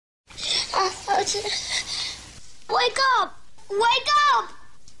Wake up! Wake up!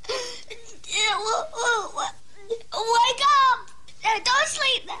 Wake up! Don't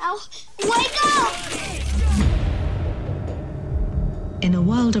sleep now. Wake up! In a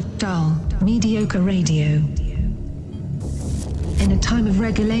world of dull, mediocre radio, in a time of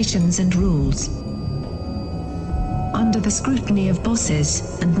regulations and rules, under the scrutiny of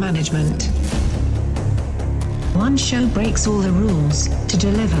bosses and management, one show breaks all the rules to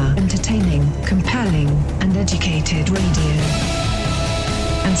deliver entertaining, compelling, and educated radio,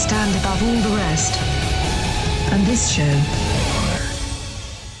 and stand above all the rest. And this show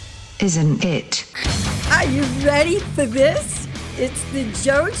isn't it. Are you ready for this? It's the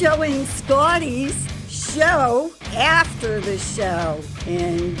JoJo and Scotty's show after the show.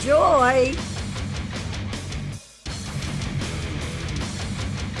 Enjoy.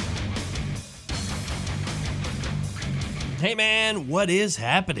 Hey man, what is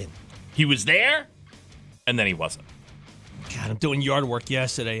happening? He was there, and then he wasn't. God, I'm doing yard work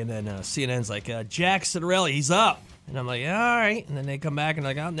yesterday, and then CNN's like, Jack Citarelli, he's up. And I'm like, all right. And then they come back and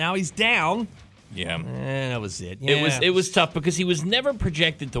like, oh, now he's down. Yeah. And that was it. Yeah. It was tough because he was never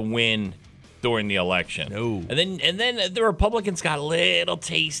projected to win during the election. No. And then the Republicans got a little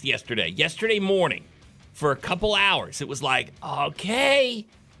taste yesterday morning, for a couple hours. It was like, okay,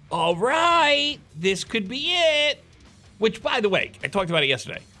 all right, this could be it. Which, by the way, I talked about it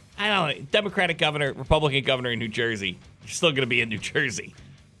yesterday. I don't know, Democratic governor, Republican governor in New Jersey. You're still going to be in New Jersey.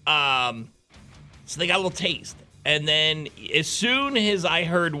 So they got a little taste. And then as soon as I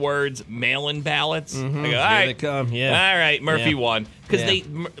heard words mail-in ballots, I go, all right, here they come. Yeah. all right, Murphy Yeah. won. Because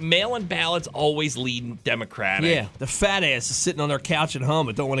Yeah. mail-in ballots always lead Democratic. Yeah, the fat ass is sitting on their couch at home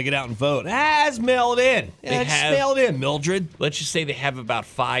but don't want to get out and vote. It's mailed in. They Just have- mailed in, Mildred. Let's just say they have about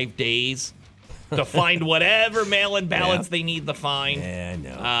 5 days to find whatever mail-in ballots they need to find. Yeah,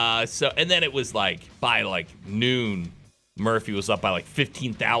 I know. And then it was like by like noon, Murphy was up by like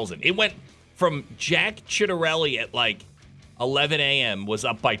 15,000. It went from Jack Citarelli at like 11 a.m. was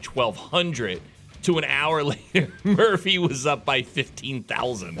up by 1,200 to an hour later, Murphy was up by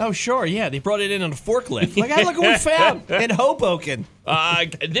 15,000. Oh, sure, yeah. They brought it in on a forklift. Like, hey, look what we found in Hoboken.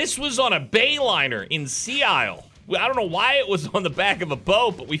 This was on a Bayliner in Sea Isle. I don't know why it was on the back of a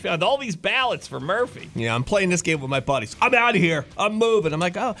boat, but we found all these ballots for Murphy. Yeah, I'm playing this game with my buddies. I'm out of here. I'm moving. I'm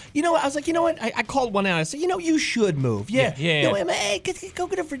like, oh, you know what? I was like, you know what? I called one out. I said, you know, you should move. Yeah. Yeah. You know, hey, go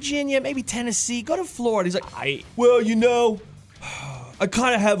to Virginia, maybe Tennessee, go to Florida. He's like, well, you know, I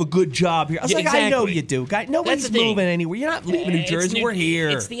kind of have a good job here. I was Yeah, like, I know exactly. you do, guy. Nobody's That's the thing. moving anywhere. You're not leaving New Jersey. We're here.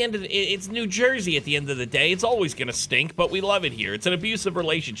 It's the end of it's New Jersey at the end of the day. It's always going to stink, but we love it here. It's an abusive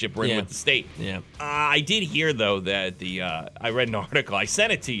relationship we're in with the state. Yeah. I did hear though that I read an article. I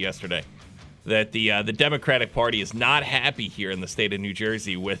sent it to you yesterday. That the Democratic Party is not happy here in the state of New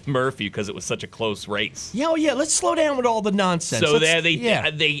Jersey with Murphy because it was such a close race. Yeah, oh yeah. Let's slow down with all the nonsense. So I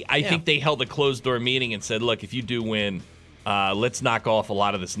Let's- think they held a closed door meeting and said, look, if you do win, let's knock off a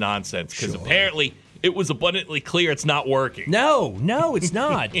lot of this nonsense because apparently it was abundantly clear it's not working. No, it's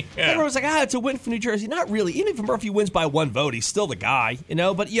not. Everyone was like, it's a win for New Jersey. Not really. Even if Murphy wins by 1 vote, he's still the guy, you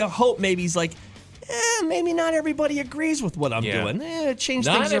know? But you hope maybe he's like, maybe not everybody agrees with what I'm doing. Change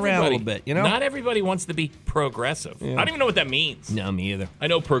things around a little bit, you know? Not everybody wants to be progressive. I don't even know what that means. No, me either. I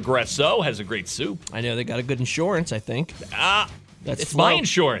know Progresso has a great soup. I know they got a good insurance, I think. It's Flo. my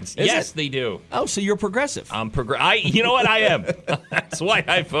insurance. Is Yes, it? they do. Oh, so you're progressive. I'm you know what? I am. That's why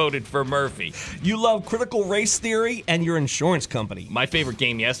I voted for Murphy. You love critical race theory and your insurance company. My favorite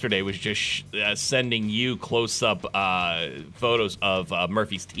game yesterday was just sending you close-up photos of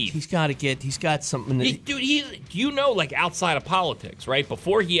Murphy's teeth. He's got something. You know, like outside of politics, right?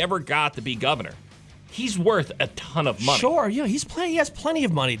 Before he ever got to be governor, he's worth a ton of money. Sure, yeah, he has plenty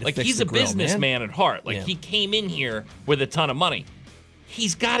of money to Like fix he's the a grill, businessman man. at heart. Like he came in here with a ton of money.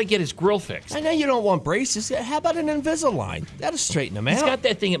 He's got to get his grill fixed. I know you don't want braces. How about an Invisalign? That'll straighten him out. He's got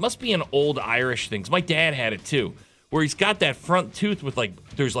that thing. It must be an old Irish thing. My dad had it too, where he's got that front tooth with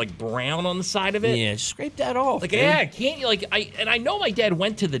there's brown on the side of it. Yeah, scrape that off. Like, dude. yeah, can't you I know my dad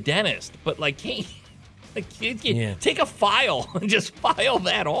went to the dentist, but can't you take a file and just file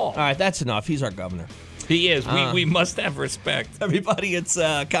that off? All right, that's enough. He's our governor. He is. We must have respect. Everybody, it's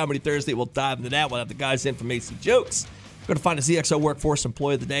Comedy Thursday. We'll dive into that. We'll have the guys in from AC Jokes. We're going to find a ZXO Workforce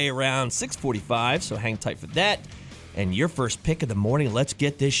Employee of the Day around 6:45, so hang tight for that. and your first pick of the morning. Let's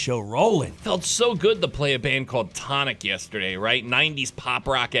get this show rolling. Felt so good to play a band called Tonic yesterday, right? 90s pop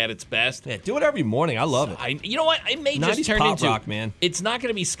rock at its best. Yeah, do it every morning. I love it. You know what? It may just 90s turn pop into rock, man. It's not going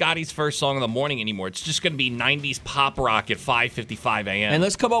to be Scotty's first song in the morning anymore. It's just going to be 90s pop rock at 5:55 a.m. And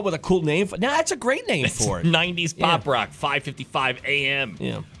let's come up with a cool name. That's a great name for it. 90s pop rock, 5:55 a.m.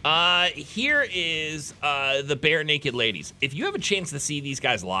 Yeah. Here is the Bare Naked Ladies. If you have a chance to see these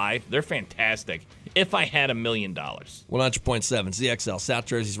guys live, they're fantastic. If I had $1 million. 100.7 ZXL, South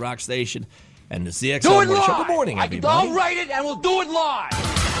Jersey's rock station, and the ZXL Morning Show. Good morning, everybody. I'll write it and we'll do it live.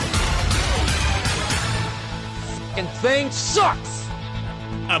 And thing sucks.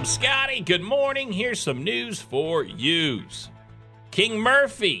 I'm Scotty. Good morning. Here's some news for yous. King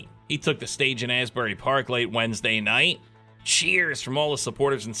Murphy, he took the stage in Asbury Park late Wednesday night. Cheers from all the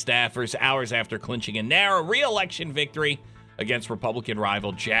supporters and staffers hours after clinching a narrow re-election victory against Republican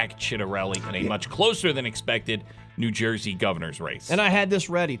rival Jack Ciattarelli in a much closer than expected New Jersey governor's race. And I had this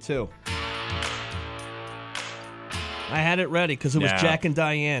ready, too. I had it ready because it was Jack and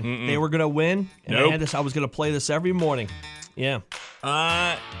Diane. They were going to win, and I had this. I was going to play this every morning. Yeah.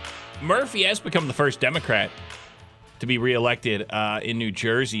 Murphy has become the first Democrat to be reelected in New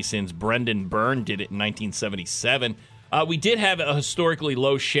Jersey since Brendan Byrne did it in 1977. We did have a historically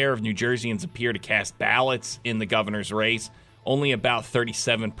low share of New Jerseyans appear to cast ballots in the governor's race. Only about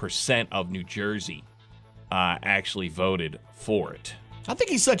 37% of New Jersey actually voted for it. I think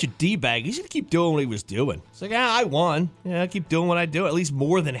he's such a D-bag. He's going to keep doing what he was doing. It's like, I won. Yeah, I keep doing what I do. At least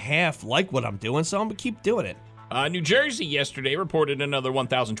more than half like what I'm doing, so I'm going to keep doing it. New Jersey yesterday reported another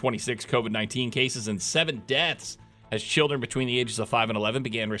 1,026 COVID-19 cases and 7 deaths as children between the ages of 5 and 11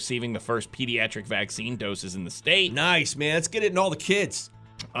 began receiving the first pediatric vaccine doses in the state. Nice, man. Let's get it in all the kids.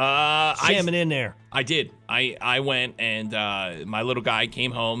 Jamming in there. I did. I went and my little guy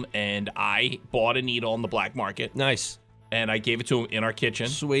came home and I bought a needle on the black market. Nice. And I gave it to him in our kitchen.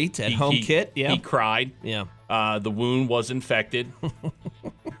 Sweet. At home kit. Yeah. He cried. Yeah. The wound was infected.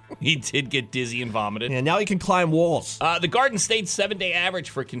 He did get dizzy and vomited. And now he can climb walls. The Garden State's 7-day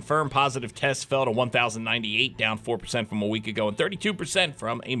average for confirmed positive tests fell to 1,098, down 4% from a week ago and 32%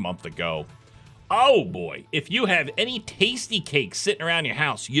 from a month ago. Oh, boy. If you have any tasty cakes sitting around your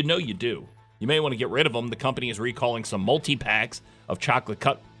house, you know you do. You may want to get rid of them. The company is recalling some multi-packs of chocolate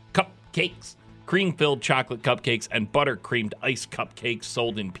cupcakes, cream-filled chocolate cupcakes, and butter-creamed ice cupcakes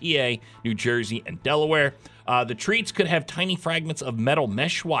sold in PA, New Jersey, and Delaware. The treats could have tiny fragments of metal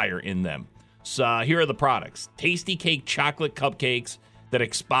mesh wire in them. So here are the products. Tasty Cake chocolate cupcakes that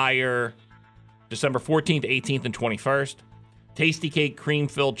expire December 14th, 18th, and 21st. Tasty Cake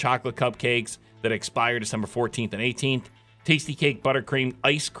cream-filled chocolate cupcakes that expire December 14th and 18th. Tasty Cake buttercream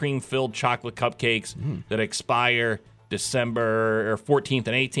ice cream-filled chocolate cupcakes that expire December 14th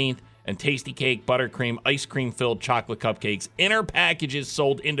and 18th. And Tasty Cake buttercream ice cream-filled chocolate cupcakes. Inner packages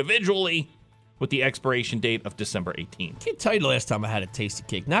sold individually with the expiration date of December 18th. Can't tell you the last time I had a Tasty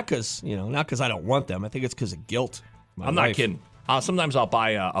Cake. Not because I don't want them. I think it's because of guilt. I'm not kidding. Sometimes I'll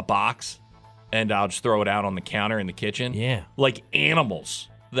buy a box and I'll just throw it out on the counter in the kitchen. Yeah. Like animals.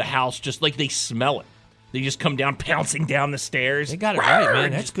 The house, just like they smell it. They just come down, pouncing down the stairs. They got it right,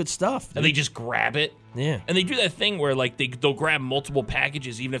 man. That's good stuff. Dude. And they just grab it. Yeah. And they do that thing where like they'll grab multiple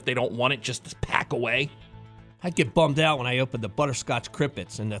packages even if they don't want it, just to pack away. I'd get bummed out when I opened the butterscotch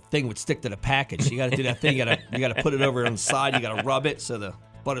crippets and the thing would stick to the package. You got to do that thing. You got to put it over on the side. You got to rub it so the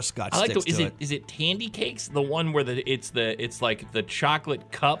butterscotch sticks to it. Is it Tandy Cakes? The one where it's like the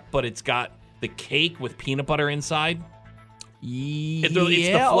chocolate cup, but it's got the cake with peanut butter inside. It's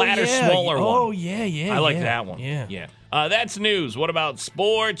the flatter, smaller one. Oh, yeah. I like that one. Yeah. That's news. What about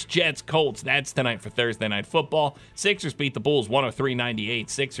sports? Jets, Colts. That's tonight for Thursday Night Football. Sixers beat the Bulls 103-98.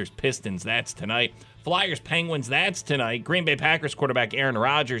 Sixers, Pistons. That's tonight. Flyers, Penguins. That's tonight. Green Bay Packers quarterback Aaron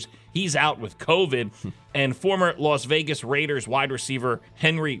Rodgers. He's out with COVID. And former Las Vegas Raiders wide receiver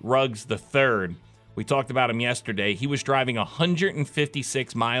Henry Ruggs III. We talked about him yesterday. He was driving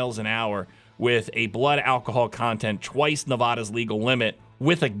 156 miles an hour with a blood alcohol content twice Nevada's legal limit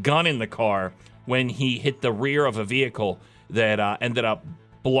with a gun in the car when he hit the rear of a vehicle that ended up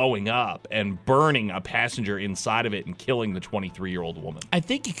blowing up and burning a passenger inside of it and killing the 23-year-old woman. I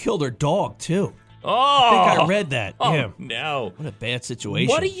think he killed her dog, too. Oh! I think I read that. Oh, yeah. no. What a bad situation.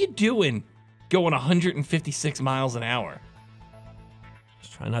 What are you doing going 156 miles an hour?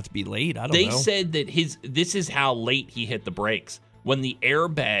 Just trying not to be late. I don't know. They said that this is how late he hit the brakes. When the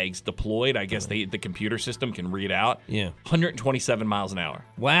airbags deployed, I guess the computer system can read out 127 miles an hour.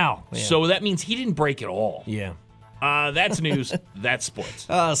 Wow. Yeah. So that means he didn't brake at all. Yeah. That's news. That's sports.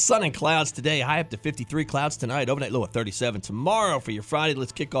 Sun and clouds today. High up to 53. Clouds tonight. Overnight low at 37. Tomorrow for your Friday.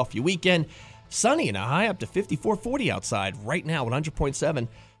 Let's kick off your weekend. Sunny and a high up to 54-40 outside right now, 100.7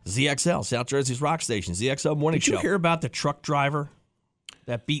 ZXL, South Jersey's rock station, ZXL Morning Show. Did you hear about the truck driver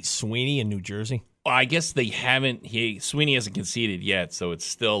that beat Sweeney in New Jersey? Well, I guess they haven't. Sweeney hasn't conceded yet, so it's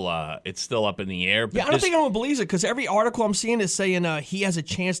still up in the air. But yeah, I don't think anyone believes it because every article I'm seeing is saying he has a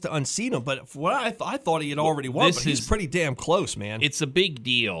chance to unseat him. But what I thought he had already won, but he's pretty damn close, man. It's a big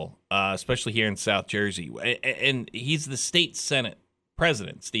deal, especially here in South Jersey, and he's the state Senate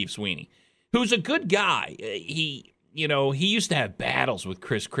president, Steve Sweeney, who's a good guy. He used to have battles with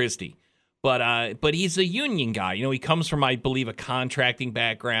Chris Christie, but he's a union guy. He comes from, I believe, a contracting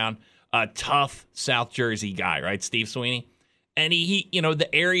background. A tough South Jersey guy, right, Steve Sweeney? And he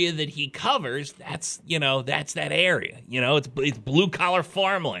the area that he covers, that's that area. It's blue-collar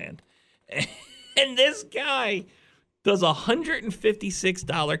farmland. And this guy does a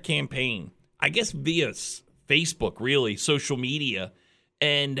 $156 campaign, I guess via Facebook, really, social media,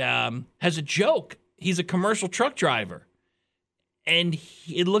 and has a joke. He's a commercial truck driver. And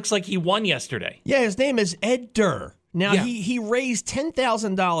it looks like he won yesterday. Yeah, his name is Ed Durr. Now, he raised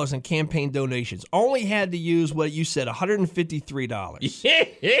 $10,000 in campaign donations. Only had to use what you said,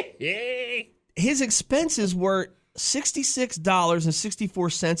 $153. His expenses were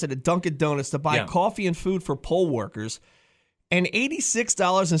 $66.64 at a Dunkin' Donuts to buy coffee and food for poll workers, and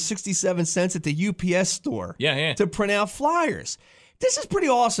 $86.67 at the UPS store to print out flyers. This is pretty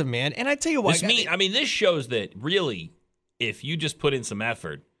awesome, man. And I tell you what. This shows that really, if you just put in some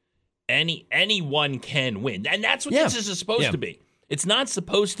effort, anyone can win. And that's what this is supposed to be. It's not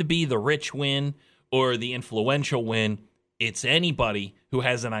supposed to be the rich win or the influential win. It's anybody who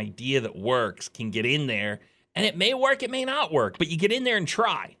has an idea that works can get in there. And it may work, it may not work, but you get in there and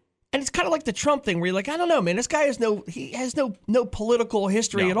try. And it's kind of like the Trump thing where you're like, I don't know, man, this guy has no political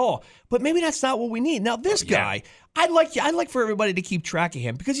history at all. But maybe that's not what we need. Now, this guy, I'd like for everybody to keep track of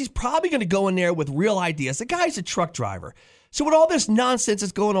him because he's probably going to go in there with real ideas. The guy's a truck driver. So with all this nonsense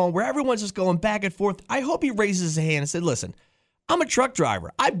that's going on where everyone's just going back and forth, I hope he raises his hand and said, listen, I'm a truck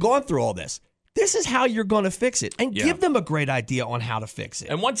driver. I've gone through all this. This is how you're going to fix it. And give them a great idea on how to fix it.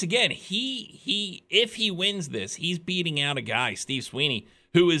 And once again, if he wins this, he's beating out a guy, Steve Sweeney,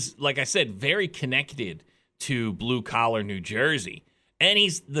 who is, like I said, very connected to blue-collar New Jersey. And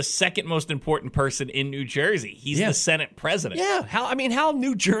he's the second most important person in New Jersey. He's the Senate president. Yeah. How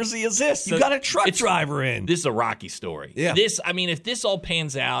New Jersey is this? You got a truck driver in. This is a Rocky story. Yeah. If this all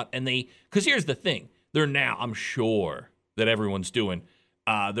pans out and because here's the thing. I'm sure that everyone's doing,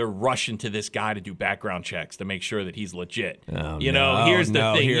 they're rushing to this guy to do background checks to make sure that he's legit. Here's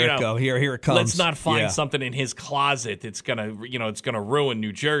the thing. Here it comes. Let's not find something in his closet that's gonna ruin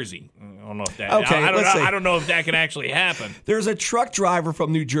New Jersey. I don't know if that. Okay, I don't know if that can actually happen. There's a truck driver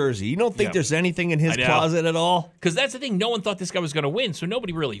from New Jersey. You don't think there's anything in his closet at all? Because that's the thing. No one thought this guy was going to win, so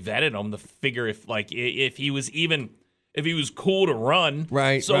nobody really vetted him to figure if he was cool to run.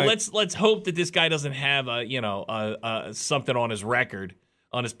 Right. So let's hope that this guy doesn't have something on his record,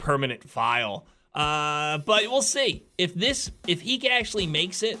 on his permanent file. But we'll see if he actually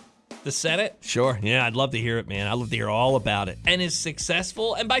makes it. The Senate? Sure. Yeah, I'd love to hear it, man. I'd love to hear all about it. And is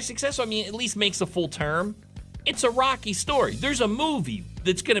successful. And by successful, I mean at least makes a full term. It's a Rocky story. There's a movie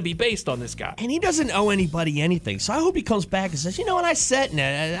that's going to be based on this guy. And he doesn't owe anybody anything. So I hope he comes back and says, you know what, I sat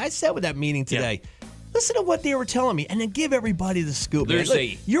with that meeting today. Yeah. Listen to what they were telling me, and then give everybody the scoop.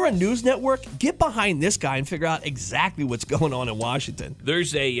 You're a news network. Get behind this guy and figure out exactly what's going on in Washington.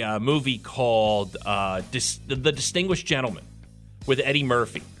 There's a movie called The Distinguished Gentleman with Eddie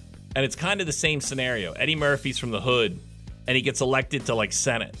Murphy. And it's kind of the same scenario. Eddie Murphy's from the hood, and he gets elected to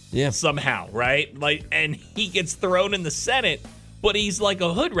Senate somehow, right? And he gets thrown in the Senate, but he's like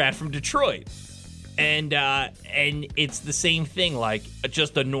a hood rat from Detroit, and it's the same thing,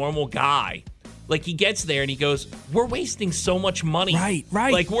 just a normal guy. He gets there and he goes, "We're wasting so much money."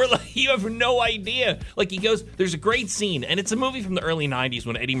 Right. You have no idea. He goes, there's a great scene, and it's a movie from the early '90s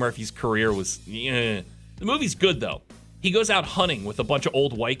when Eddie Murphy's career was. The movie's good though. He goes out hunting with a bunch of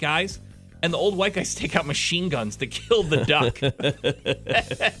old white guys, and the old white guys take out machine guns to kill the duck.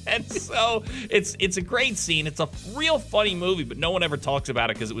 And so it's a great scene. It's a real funny movie, but no one ever talks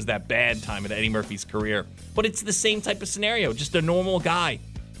about it because it was that bad time in Eddie Murphy's career. But it's the same type of scenario. Just a normal guy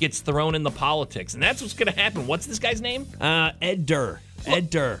gets thrown into politics, and that's what's going to happen. What's this guy's name? Ed Durr.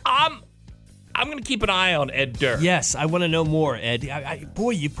 Ed Durr. I'm going to keep an eye on Ed Durr. Yes, I want to know more, Ed.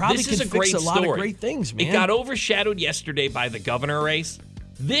 Boy, you probably can fix a lot of great things, man. It got overshadowed yesterday by the governor race.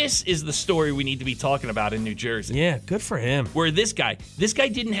 This is the story we need to be talking about in New Jersey. Yeah, good for him. Where this guy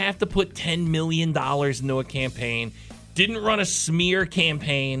didn't have to put $10 million into a campaign, didn't run a smear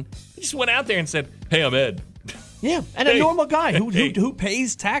campaign. He just went out there and said, "Hey, I'm Ed. Yeah, and a normal guy who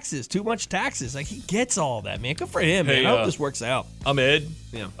pays taxes, too much taxes. Like, he gets all that, man. Good for him, man. I hope this works out. I'm Ed.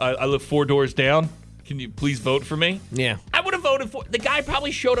 Yeah. I live 4 doors down. Can you please vote for me? Yeah. I would have voted for the guy.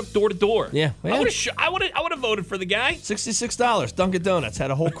 Probably showed up door to door. Yeah. I would have voted for the guy. $66. Dunkin' Donuts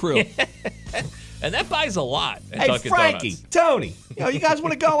had a whole crew. And that buys a lot at Hey, Dunkin' Frankie, Donuts. Tony, you guys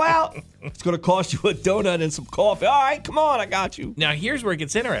want to go out? It's going to cost you a donut and some coffee. All right, come on, I got you. Now, here's where it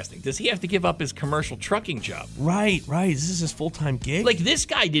gets interesting. Does he have to give up his commercial trucking job? Right. This is his full-time gig? Like, this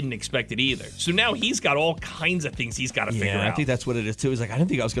guy didn't expect it either. So now he's got all kinds of things he's got to figure out. I think that's what it is, too. He's like, I didn't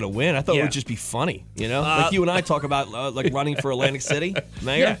think I was going to win. I thought it would just be funny, like you and I talk about, like, running for Atlantic City,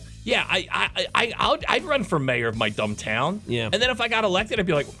 mayor. Yeah, I'd run for mayor of my dumb town. Yeah. And then if I got elected, I'd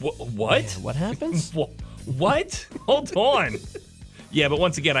be like, what? What happens? What? Hold on. Yeah, but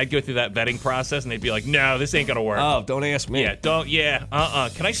once again, I'd go through that vetting process, and they'd be like, no, this ain't going to work. Oh, don't ask me. Yeah,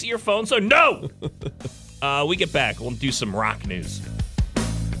 Can I see your phone? So, no! We get back. We'll do some rock news.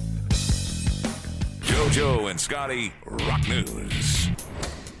 JoJo and Scotty, rock news.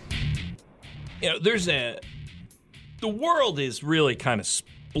 The world is really kind of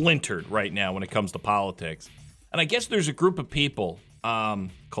splintered right now when it comes to politics. And I guess there's a group of people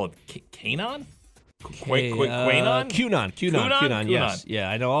called QAnon? QAnon, yes. Yeah,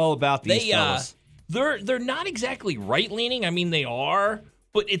 I know all about these fellas. They're not exactly right-leaning. I mean, they are,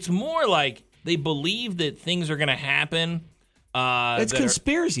 but it's more like they believe that things are going to happen. It's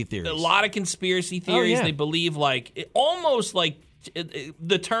conspiracy theories. A lot of conspiracy theories. Oh, yeah. They believe almost like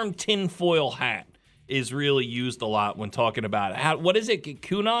the term tinfoil hat is really used a lot when talking about it. What is it?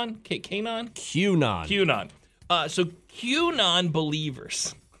 QAnon? QAnon. So QAnon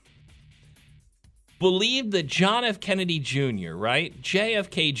believers believed that John F. Kennedy Jr., right?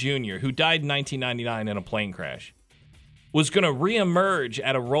 JFK Jr., who died in 1999 in a plane crash, was going to reemerge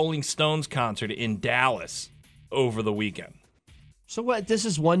at a Rolling Stones concert in Dallas over the weekend. So what, this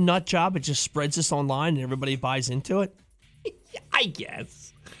is one nut job? It just spreads this online and everybody buys into it? I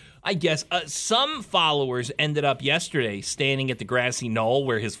guess. Some followers ended up yesterday standing at the grassy knoll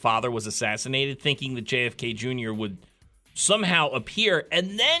where his father was assassinated, thinking that JFK Jr. would somehow appear,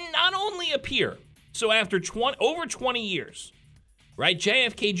 and then not only appear. So after over 20 years, right,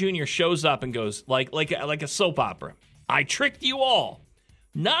 JFK Jr. shows up and goes, like a soap opera, I tricked you all.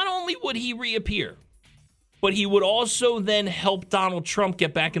 Not only would he reappear, but he would also then help Donald Trump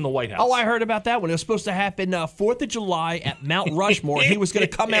get back in the White House. Oh, I heard about that one. It was supposed to happen 4th of July at Mount Rushmore. He was going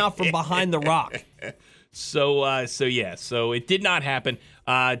to come out from behind the rock. So it did not happen.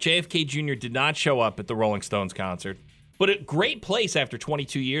 JFK Jr. did not show up at the Rolling Stones concert. But a great place after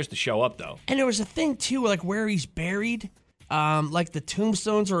 22 years to show up, though. And there was a thing, too, like where he's buried. Like the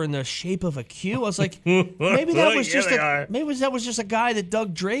tombstones are in the shape of a Q. I was like, maybe that was just a guy that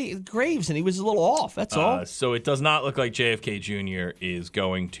dug graves and he was a little off. That's all. So it does not look like JFK Jr. is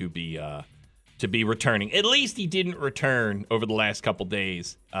going to be returning. At least he didn't return over the last couple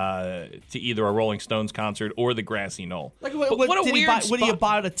days to either a Rolling Stones concert or the grassy knoll. Like, what a weird spot. Would he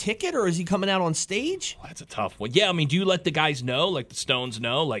buy a ticket or is he coming out on stage? Oh, that's a tough one. Yeah, I mean, do you let the guys know, like the Stones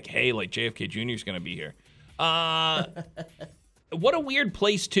know, like, hey, like JFK Jr. is going to be here? What a weird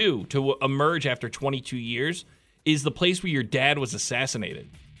place, too, to emerge after 22 years is the place where your dad was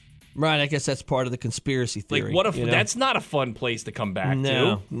assassinated. Right, I guess that's part of the conspiracy theory. Like, that's not a fun place to come back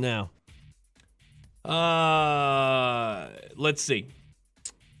to. No. Let's see.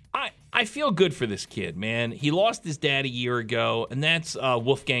 I feel good for this kid, man. He lost his dad a year ago, and that's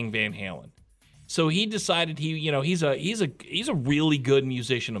Wolfgang Van Halen. So he decided he's a really good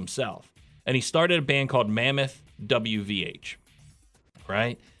musician himself. And he started a band called Mammoth WVH,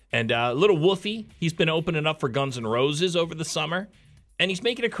 right? And little Wolfie, he's been opening up for Guns N' Roses over the summer, and he's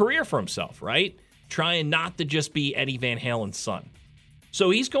making a career for himself, right? Trying not to just be Eddie Van Halen's son.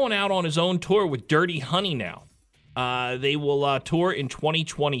 So he's going out on his own tour with Dirty Honey now. They will tour in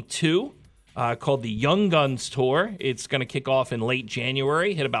 2022. Called the Young Guns Tour. It's going to kick off in late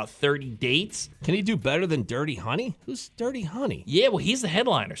January, hit about 30 dates. Can he do better than Dirty Honey? Who's Dirty Honey? Yeah, well, he's the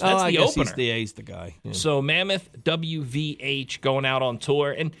headliner, so that's the opener. He's the guy. Yeah. So Mammoth WVH going out on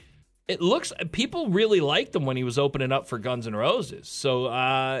tour, and it looks, people really liked him when he was opening up for Guns N' Roses. So,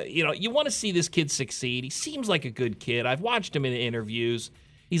 you want to see this kid succeed. He seems like a good kid. I've watched him in interviews.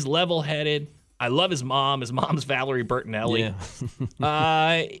 He's level-headed. I love his mom. His mom's Valerie Bertinelli.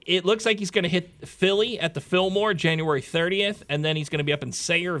 Yeah. It looks like he's going to hit Philly at the Fillmore January 30th, and then he's going to be up in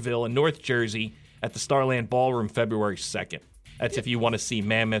Sayreville in North Jersey at the Starland Ballroom February 2nd. That's if you want to see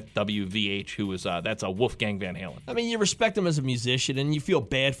Mammoth WVH, who is that's a Wolfgang Van Halen. I mean, you respect him as a musician, and you feel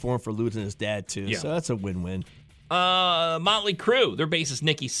bad for him for losing his dad, too. Yeah. So that's a win-win. Motley Crue, their bassist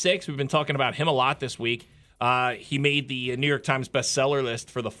Nikki Sixx. We've been talking about him a lot this week. He made the New York Times bestseller list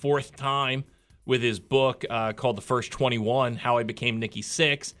for the 4th time with his book called The First 21, How I Became Nikki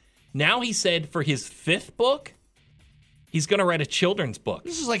Sixx. Now he said for his 5th book, he's going to write a children's book.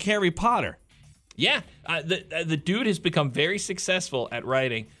 This is like Harry Potter. Yeah, the dude has become very successful at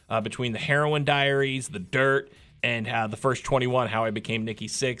writing between the Heroin Diaries, The Dirt, and The First 21, How I Became Nikki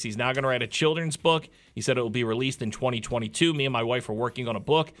Sixx. He's now going to write a children's book. He said it will be released in 2022. Me and my wife are working on a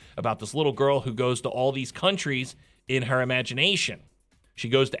book about this little girl who goes to all these countries in her imagination. She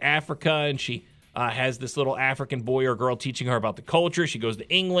goes to Africa, and she has this little African boy or girl teaching her about the culture. She goes to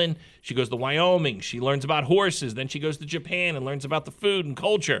England. She goes to Wyoming. She learns about horses. Then she goes to Japan and learns about the food and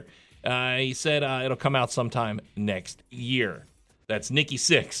culture. He said it'll come out sometime next year. That's Nikki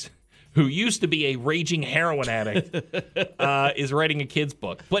Sixx, who used to be a raging heroin addict, is writing a kid's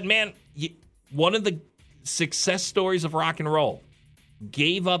book. But, man, one of the success stories of rock and roll,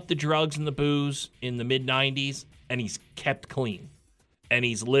 gave up the drugs and the booze in the mid-'90s, and he's kept clean. And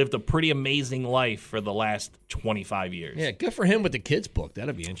he's lived a pretty amazing life for the last 25 years. Yeah, good for him with the kids' book.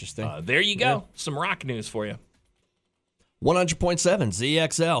 That'd be interesting. There you go. Yeah. Some rock news for you. 100.7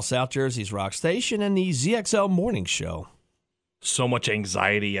 ZXL, South Jersey's rock station, and the ZXL Morning Show. So much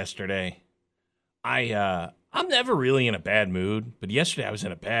anxiety yesterday. I'm never really in a bad mood, but yesterday I was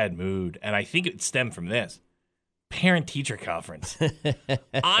in a bad mood, and I think it stemmed from this. Parent-teacher conference.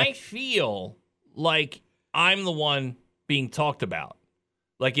 I feel like I'm the one being talked about.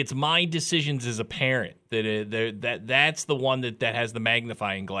 Like it's my decisions as a parent that's the one that has the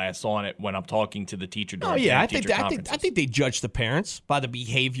magnifying glass on it when I'm talking to the teacher during I conferences. think they judge the parents by the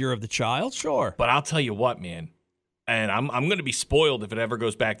behavior of the child, sure. But I'll tell you what, man, and I'm going to be spoiled if it ever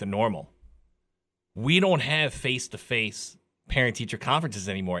goes back to normal. We don't have face-to-face parent-teacher conferences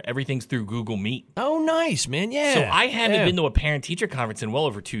anymore. Everything's through Google Meet. Oh, nice, man. Yeah. So I haven't been to a parent-teacher conference in well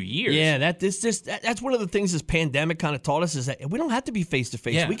over 2 years. Yeah, that's one of the things this pandemic kind of taught us is that we don't have to be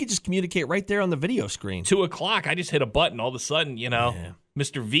face-to-face. Yeah. We could just communicate right there on the video screen. 2 o'clock, I just hit a button. All of a sudden,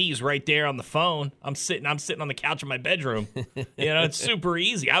 Mr. V's right there on the phone. I'm sitting on the couch in my bedroom. It's super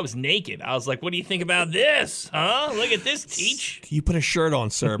easy. I was naked. I was like, what do you think about this? Huh? Look at this, teach. You put a shirt on,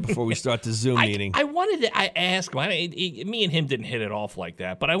 sir, before we start the Zoom meeting. I wanted to ask him. Me and him didn't hit it off like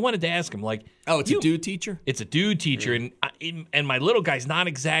that, but I wanted to ask him, like... Oh, it's a dude teacher? It's a dude teacher, and my little guy's not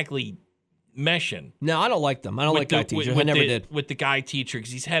exactly meshing. No, I don't like them. I don't like guy teachers. I never did. With the guy teacher,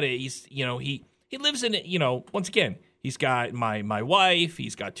 because he lives in it, once again... He's got my wife.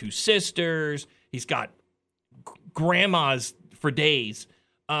 He's got 2 sisters. He's got grandmas for days.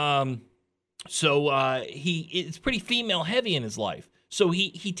 So it's pretty female heavy in his life. So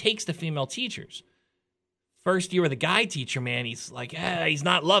he takes the female teachers. First year with a guy teacher, man, he's like, he's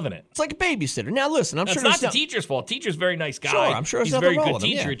not loving it. It's like a babysitter. Now listen, I'm sure it's not the teacher's fault. Teacher's a very nice guy. Sure, I'm sure he's a very good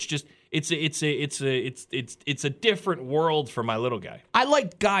teacher. Yeah. It's just it's a different world for my little guy. I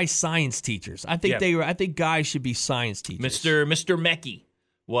like guy science teachers. I think guys should be science teachers. Mr. Mecki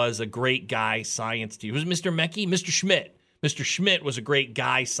was a great guy science teacher. Was it Mr. Mecki? Mr. Schmidt. Mr. Schmidt was a great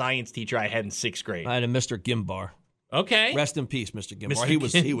guy science teacher I had in 6th grade. I had a Mr. Gimbar. Okay. Rest in peace, Mr. Gimbar.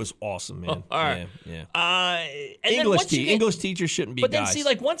 He was awesome, man. All right. Yeah. English teachers shouldn't be guys. But then see,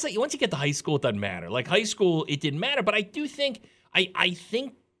 like once you get to high school, it doesn't matter. Like high school, it didn't matter. But I do think I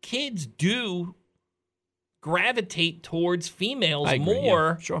think kids do gravitate towards females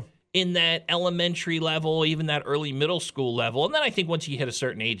more in that elementary level, even that early middle school level. And then I think once you hit a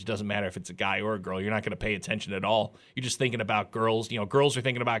certain age, it doesn't matter if it's a guy or a girl. You're not going to pay attention at all. You're just thinking about girls. Girls are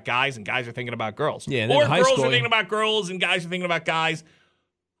thinking about guys, and guys are thinking about girls. Yeah, or girls are thinking about girls, and guys are thinking about guys.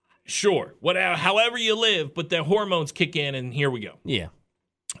 Sure, whatever, however you live, but the hormones kick in, and here we go. Yeah.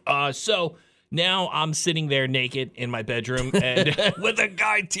 So now I'm sitting there naked in my bedroom and with a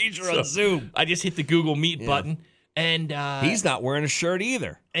guy teacher on Zoom. I just hit the Google Meet button. And he's not wearing a shirt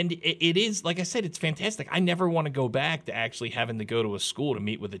either. And it is, like I said, it's fantastic. I never want to go back to actually having to go to a school to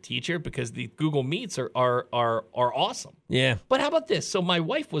meet with a teacher because the Google Meets are awesome. Yeah. But how about this? So my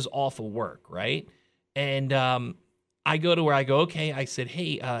wife was off of work, right? And I go to her. I go, okay. I said,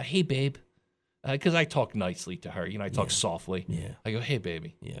 hey, babe, because I talk nicely to her. I talk softly. Yeah. I go, hey,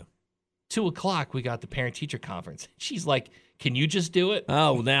 baby. Yeah. 2 o'clock, we got the parent-teacher conference. She's like, can you just do it?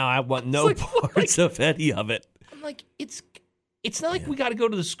 Oh, now I want no parts of any of it. I'm like, it's not like we got to go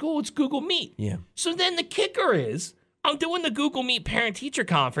to the school. It's Google Meet. Yeah. So then the kicker is I'm doing the Google Meet parent-teacher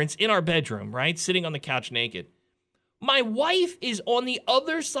conference in our bedroom, right? Sitting on the couch naked. My wife is on the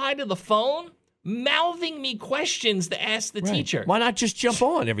other side of the phone mouthing me questions to ask the teacher. Why not just jump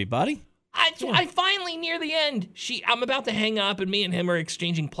on, everybody? I finally, near the end, I'm about to hang up, and me and him are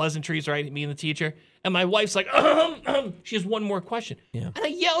exchanging pleasantries, right? Me and the teacher. And my wife's like, she has one more question. Yeah. And I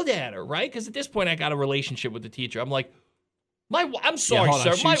yelled at her, right? Because at this point, I got a relationship with the teacher. I'm like, I'm sorry, hold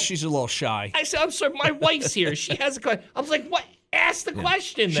on. sir. She's a little shy. I said, I'm sorry, my wife's here. She has a question. I was like, what? Ask the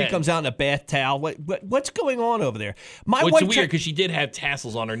question then. She comes out in a bath towel. What's going on over there? It's weird because she did have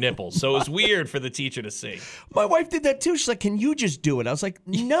tassels on her nipples, so it was weird for the teacher to see. My wife did that too. She's like, can you just do it? I was like,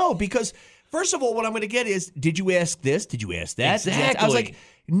 no, because first of all, what I'm going to get is, did you ask this? Did you ask that? Exactly. I was like,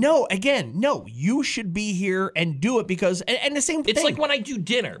 no, you should be here and do it because, and the same thing. It's like when I do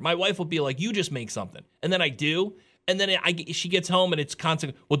dinner, my wife will be like, you just make something. And then I do. And then she gets home and it's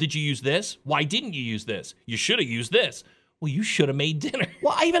constant. Well, did you use this? Why didn't you use this? You should have used this. Well, you should have made dinner.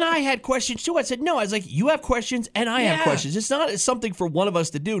 Well, even I had questions too. I said, no. I was like, you have questions and I have questions. It's not something for one of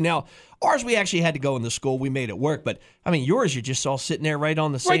us to do. Now, ours, we actually had to go in the school. We made it work. But, I mean, yours, you're just all sitting there right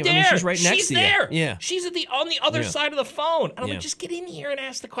on the same. Right there. I mean, she's right next to She's there. you. Yeah. She's on the other side of the phone. And I'm Yeah. like, just get in here and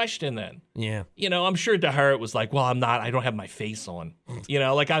ask the question then. Yeah. You know, I'm sure to her it was like, well, I don't have my face on. You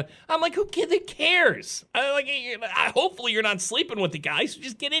know, like I'm like, who cares? Hopefully you're not sleeping with the guy, so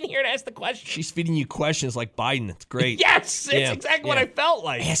just get in here and ask the question. She's feeding you questions like Biden. It's great. Yes, it's exactly what I felt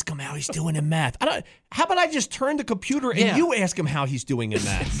like. Ask him how he's doing in math. How about I just turn the computer and you ask him how he's doing in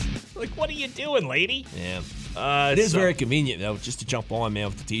math? Like, what are you doing, lady? Yeah. It is very convenient, though, just to jump on, man,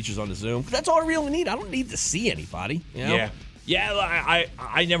 with the teachers on the Zoom. That's all I really need. I don't need to see anybody. You know? Yeah. Yeah,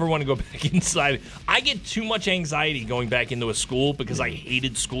 I never want to go back inside. I get too much anxiety going back into a school because I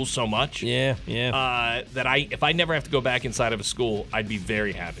hated school so much. Yeah. That if I never have to go back inside of a school, I'd be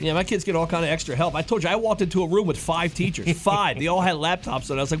very happy. Yeah, my kids get all kind of extra help. I told you, I walked into a room with 5 teachers. 5. They all had laptops,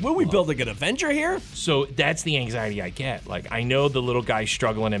 and I was like, what are we building, an Avenger here? So that's the anxiety I get. Like, I know the little guy's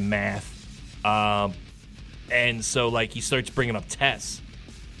struggling in math. And so, like, he starts bringing up tests.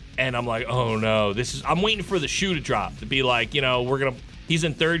 And I'm like, oh no, I'm waiting for the shoe to drop to be like, you know, he's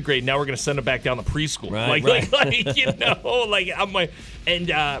in 3rd grade. Now we're going to send him back down to preschool. Right. Like, you know, like I'm like,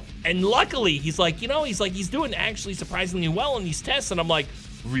 and luckily he's like, you know, he's doing actually surprisingly well in these tests. And I'm like,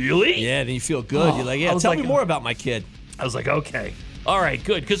 really? Yeah, then you feel good. You're like, yeah, tell me more about my kid. I was like, okay, all right,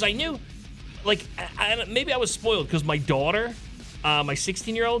 good. Cause I knew, like, maybe I was spoiled because my daughter, my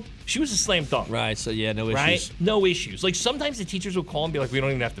 16-year-old, she was a slam dunk. Right, so yeah, no issues. Right? No issues. Like, sometimes the teachers would call and be like, we don't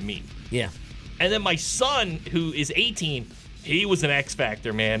even have to meet. Yeah. And then my son, who is 18, he was an X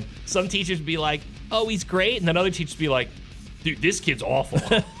factor, man. Some teachers would be like, oh, he's great. And then other teachers would be like, dude, this kid's awful.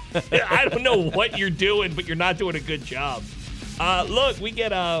 I don't know what you're doing, but you're not doing a good job. Look, we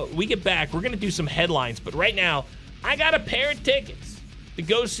get back. We're going to do some headlines. But right now, I got a pair of tickets to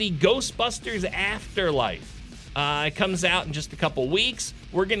go see Ghostbusters Afterlife. It comes out in just a couple weeks.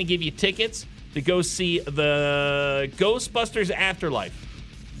 We're going to give you tickets to go see the Ghostbusters Afterlife.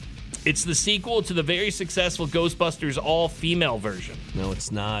 It's the sequel to the very successful Ghostbusters all-female version. No, it's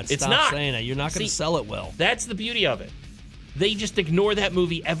not. It's Stop not. saying that. You're not going to sell it well. That's the beauty of it. They just ignore that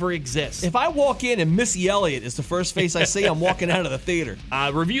movie ever exists. If I walk in and Missy Elliott is the first face I see, I'm walking out of the theater.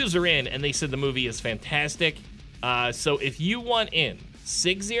 Reviews are in, and they said the movie is fantastic. So if you want in,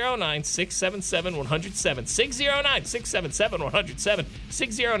 609-677-107. 609-677-107.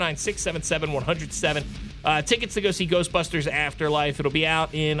 609-677-107. Tickets to go see Ghostbusters Afterlife. It'll be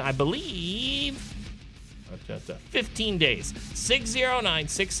out in, I believe, 15 days.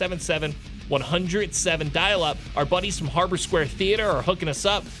 609-677-107. Dial up. Our buddies from Harbor Square Theater are hooking us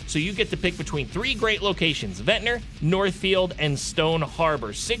up, so you get to pick between 3 great locations: Ventnor, Northfield, and Stone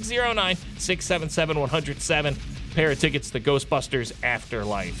Harbor. 609-677-107. Pair of tickets to Ghostbusters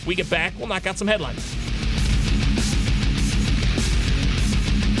Afterlife. We get back, we'll knock out some headlines.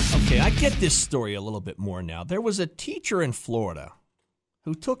 Okay, I get this story a little bit more now. There was a teacher in Florida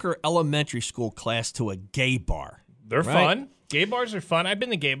who took her elementary school class to a gay bar. They're right? fun. Gay bars are fun. I've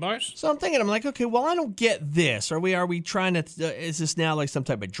been to gay bars. So I'm like, okay, well, I don't get this. Are we trying to, is this now like some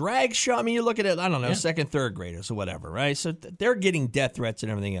type of drag show? I mean, you look at it, I don't know, 2nd, 3rd graders or whatever, right? So they're getting death threats and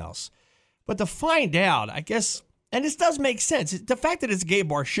everything else. But to find out, I guess, and this does make sense, the fact that it's a gay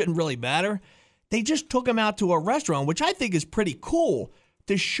bar shouldn't really matter. They just took them out to a restaurant, which I think is pretty cool,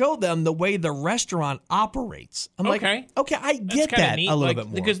 to show them the way the restaurant operates. I'm like, okay, I get that neat. a little bit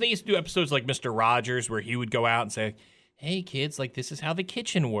more. Because they used to do episodes like Mr. Rogers where he would go out and say, hey, kids, like, this is how the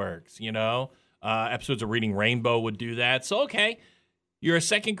kitchen works, you know? Episodes of Reading Rainbow would do that. So, okay, you're a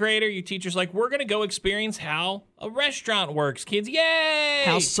 2nd grader. Your teacher's like, we're going to go experience how a restaurant works, kids. Yay!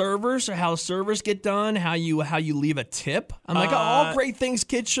 How servers get done, how you leave a tip. I'm like, all great things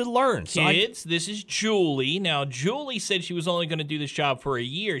kids should learn. Kids, this is Julie. Now, Julie said she was only going to do this job for a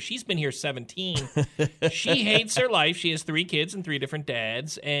year. She's been here 17. She hates her life. She has 3 kids and 3 different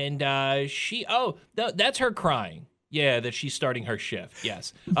dads. And that's her crying. Yeah, that she's starting her shift.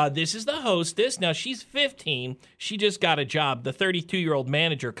 Yes. This is the hostess. Now, she's 15. She just got a job. The 32-year-old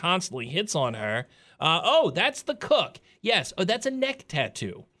manager constantly hits on her. That's the cook. Yes. Oh, that's a neck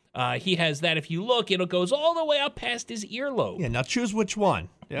tattoo. He has that. If you look, it goes all the way up past his earlobe. Yeah, now choose which one.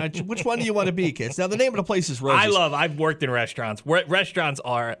 Which one do you want to be, kids? Now, the name of the place is Rosie's. I've worked in restaurants. Restaurants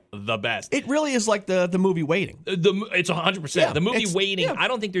are the best. It really is like the movie Waiting. It's 100%. Yeah, the movie Waiting, yeah. I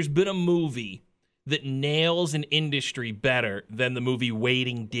don't think there's been a movie that nails an industry better than the movie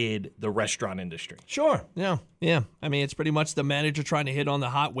Waiting did the restaurant industry. Sure. Yeah. I mean, it's pretty much the manager trying to hit on the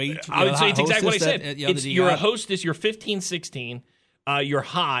hot wait. I would say it's exactly what I said. You're a hostess. hostess. You're 15, 16. You're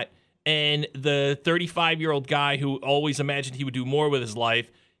hot. And the 35-year-old guy who always imagined he would do more with his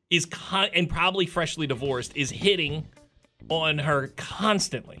life and probably freshly divorced is hitting on her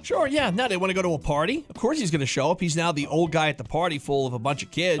constantly. Sure, yeah. Now they want to go to a party. Of course he's going to show up. He's now the old guy at the party full of a bunch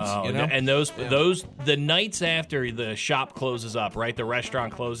of kids. Oh, you know? And the nights after the shop closes up, right? The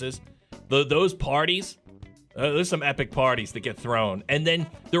restaurant closes. Those parties, there's some epic parties that get thrown. And then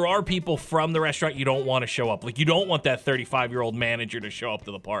there are people from the restaurant you don't want to show up. Like, you don't want that 35-year-old manager to show up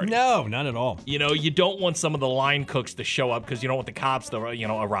to the party. No, not at all. You don't want some of the line cooks to show up because you don't want the cops to,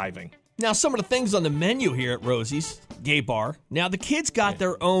 arriving. Now, some of the things on the menu here at Rosie's Gay Bar. Now, the kids got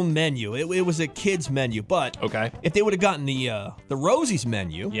their own menu. It was a kids menu, but okay, if they would have gotten the Rosie's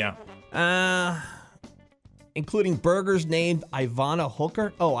menu, including burgers named Ivana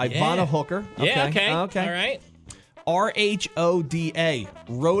Hooker. Oh, Ivana Hooker. Okay. Yeah, okay. All right. RHODA,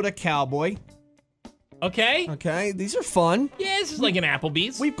 Rhoda Cowboy. Okay, these are fun. Yeah, this is like an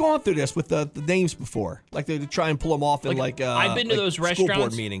Applebee's. We've gone through this with the names before. Like they try and pull them off in I've been to those school restaurants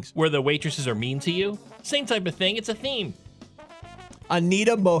board meetings where the waitresses are mean to you. Same type of thing. It's a theme.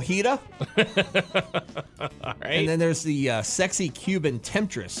 Anita Mojita. All right. And then there's the sexy Cuban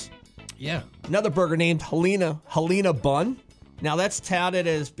temptress. Yeah. Another burger named Helena Bun. Now that's touted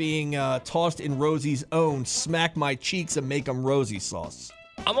as being tossed in Rosie's own Smack My Cheeks and Make 'em Rosie sauce.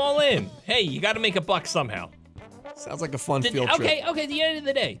 I'm all in. Hey, you got to make a buck somehow. Sounds like a fun field trip. Okay, at the end of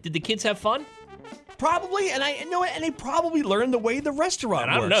the day, did the kids have fun? Probably, and they probably learned the way the restaurant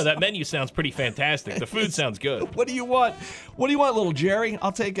works. I don't know. That menu sounds pretty fantastic. The food sounds good. What do you want? What do you want, little Jerry?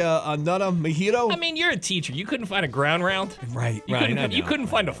 I'll take a Nutta Mojito. I mean, you're a teacher. You couldn't find a ground round? Right. You couldn't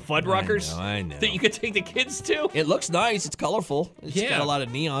find a Fuddruckers I know. that you could take the kids to? It looks nice. It's colorful. It's got a lot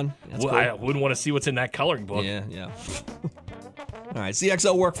of neon. That's cool. I wouldn't want to see what's in that coloring book. Yeah. All right,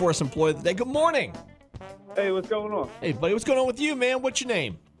 CXL Workforce Employee of the Day. Good morning. Hey, what's going on? Hey, buddy, what's going on with you, man? What's your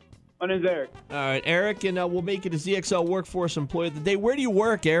name? My name's Eric. All right, Eric, and we'll make it a ZXL Workforce Employee of the Day. Where do you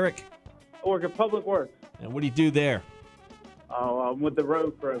work, Eric? I work at Public Works. And what do you do there? I'm with the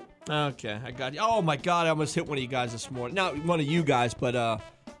road crew. Okay, I got you. Oh, my God, I almost hit one of you guys this morning. Not one of you guys, but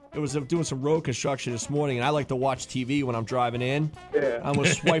it was doing some road construction this morning, and I like to watch TV when I'm driving in. Yeah. I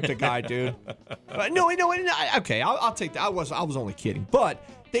almost swiped a guy, dude. But no, okay, I'll take that. I was only kidding. But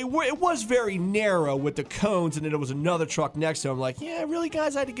it was very narrow with the cones, and then there was another truck next to him. I'm like, yeah, really,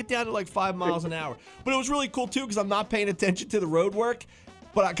 guys? I had to get down to like 5 miles an hour. But it was really cool, too, because I'm not paying attention to the road work.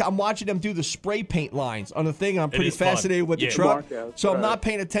 But I'm watching them do the spray paint lines on the thing. I'm pretty fascinated with the truck. So I'm not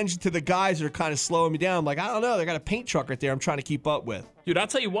paying attention to the guys that are kind of slowing me down. I'm like, I don't know. They got a paint truck right there I'm trying to keep up with. Dude, I'll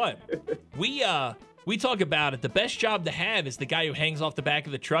tell you what. We talk about it. The best job to have is the guy who hangs off the back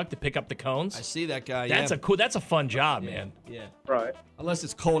of the truck to pick up the cones. I see that guy. That's a fun job, man. Yeah. Right. Unless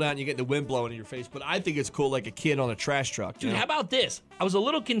it's cold out and you get the wind blowing in your face. But I think it's cool like a kid on a trash truck. Dude, how about this? I was a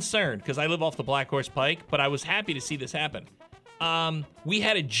little concerned because I live off the Black Horse Pike, but I was happy to see this happen. We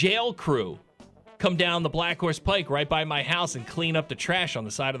had a jail crew come down the Black Horse Pike right by my house and clean up the trash on the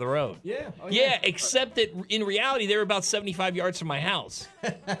side of the road. Yeah. Oh, yeah, except that in reality, they were about 75 yards from my house.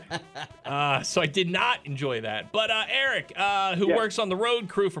 So I did not enjoy that. But Eric, who works on the road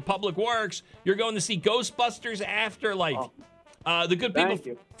crew for Public Works, you're going to see Ghostbusters after, the good people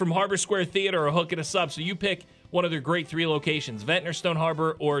from Harbor Square Theater are hooking us up. So you pick one of their great 3 locations, Ventnor, Stone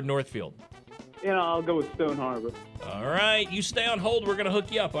Harbor, or Northfield. I'll go with Stone Harbor. All right. You stay on hold. We're going to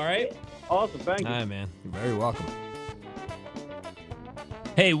hook you up, all right? Awesome. Thank you. All right, man. You're very welcome.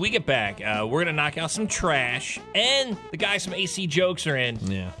 Hey, we get back. We're going to knock out some trash. And the guys from AC Jokes are in.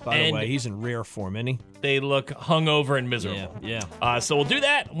 Yeah. By the way, he's in rare form, isn't he? They look hungover and miserable. Yeah. So we'll do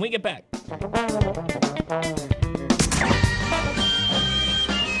that when we get back.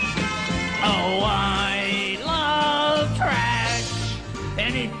 Oh, I love trash.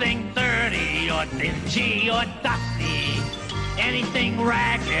 Anything dirty or dingy or dusty. Anything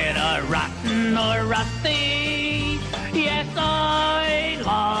ragged or rotten or rusty. Yes, I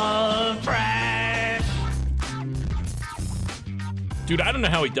love trash. Dude, I don't know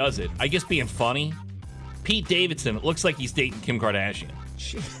how he does it. I guess being funny. Pete Davidson, it looks like he's dating Kim Kardashian.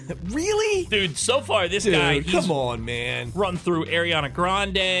 Really? Dude, so far, this guy, he's come on, man. run through Ariana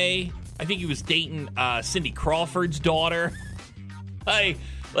Grande. I think he was dating Cindy Crawford's daughter. Like,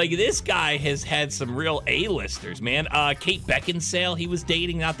 this guy has had some real A-listers, man. Kate Beckinsale, he was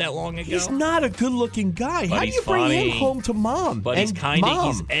dating not that long ago. He's not a good-looking guy. But How do he's you bring funny. him home to mom? But and he's kind of, mom?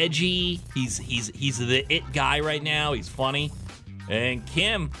 he's edgy. He's the it guy right now. He's funny. And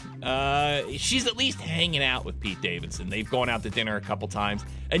Kim, she's at least hanging out with Pete Davidson. They've gone out to dinner a couple times.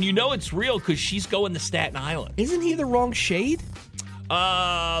 And you know it's real because she's going to Staten Island. Isn't he the wrong shade?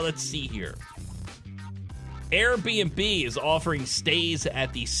 Let's see here. Airbnb is offering stays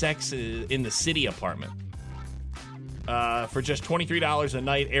at the Sex in the City apartment. For just $23 a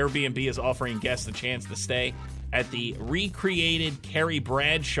night, Airbnb is offering guests the chance to stay at the recreated Carrie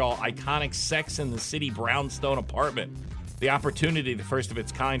Bradshaw iconic Sex in the City brownstone apartment. The opportunity, the first of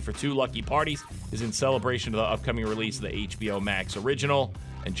its kind for 2 lucky parties, is in celebration of the upcoming release of the HBO Max original.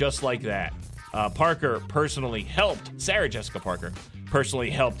 And just like that, Sarah Jessica Parker, personally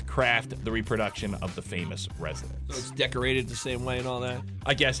helped craft the reproduction of the famous residence. So it's decorated the same way and all that?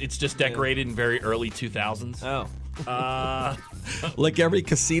 I guess it's just decorated in very early 2000s. Oh. Like every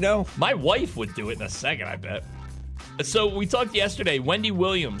casino? My wife would do it in a second, I bet. So we talked yesterday. Wendy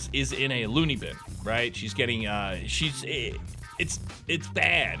Williams is in a loony bin, right? She's getting, it's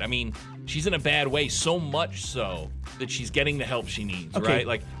bad. I mean, she's in a bad way, so much so that she's getting the help she needs, right?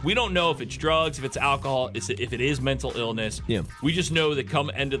 Like, we don't know if it's drugs, if it's alcohol, if it is mental illness. Yeah. We just know that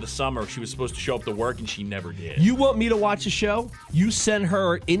come end of the summer, she was supposed to show up to work and she never did. You want me to watch a show? You send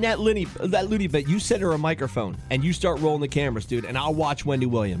her in that loony bin. You send her a microphone and you start rolling the cameras, dude. And I'll watch Wendy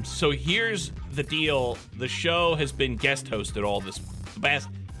Williams. So here's the deal: the show has been guest hosted all the past,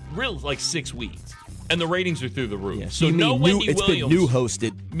 real like 6 weeks, and the ratings are through the roof. Yeah, so no Wendy it's Williams been new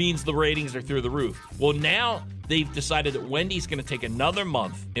hosted means the ratings are through the roof. Well, now they've decided that Wendy's going to take another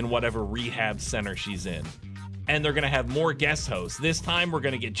month in whatever rehab center she's in, and they're going to have more guest hosts. This time, we're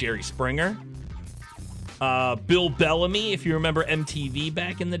going to get Jerry Springer, Bill Bellamy, if you remember MTV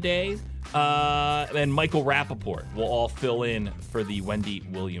back in the day, and Michael Rappaport will all fill in for the Wendy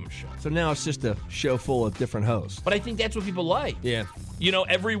Williams show. So now it's just a show full of different hosts. But I think that's what people like. Yeah. You know,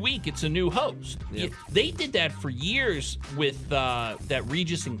 every week it's a new host. Yeah. They did that for years with that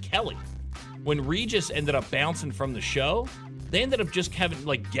Regis and Kelly. When Regis ended up bouncing from the show, they ended up just having,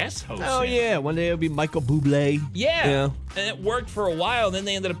 like, guest hosts. Oh, yeah. One day it'll be Michael Bublé. Yeah. And it worked for a while. Then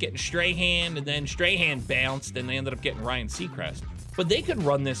they ended up getting Strahan, and then Strahan bounced, and they ended up getting Ryan Seacrest. But they could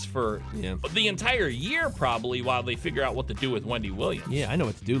run this for the entire year probably while they figure out what to do with Wendy Williams. Yeah, I know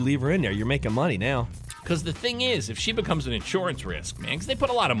what to do. Leave her in there. You're making money now. Because the thing is, if she becomes an insurance risk, man, because they put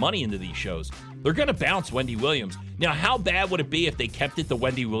a lot of money into these shows, they're going to bounce Wendy Williams. Now, how bad would it be if they kept it the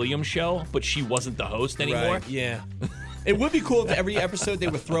Wendy Williams show, but she wasn't the host anymore? Right, yeah. It would be cool if every episode they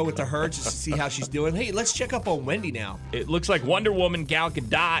would throw it to her just to see how she's doing. Hey, let's check up on Wendy now. It looks like Wonder Woman Gal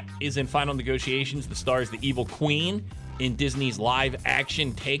Gadot is in final negotiations. The star is the Evil Queen in Disney's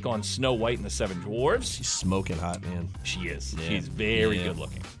live-action take on Snow White and the Seven Dwarfs. She's smoking hot, man. She is. Yeah. She's very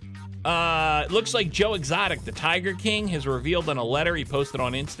good-looking. Looks like Joe Exotic, the Tiger King, has revealed in a letter he posted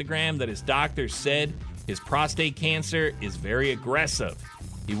on Instagram that his doctors said his prostate cancer is very aggressive.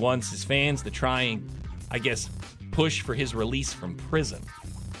 He wants his fans to try and, I guess, push for his release from prison.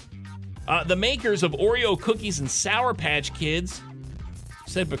 The makers of Oreo cookies and Sour Patch Kids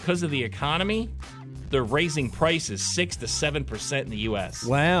said because of the economy, they're raising prices 6 to 7% in the U.S.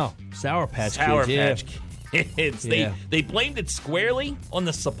 Wow. Sour Patch Sour Kids. Patch Kids. Yeah. They blamed it squarely on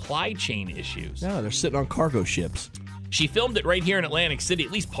the supply chain issues. No, they're sitting on cargo ships. She filmed it right here in Atlantic City,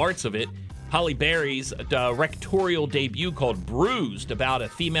 at least parts of it. Halle Berry's directorial debut called Bruised, about a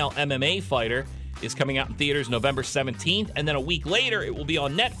female MMA fighter, is coming out in theaters November 17th, and then a week later it will be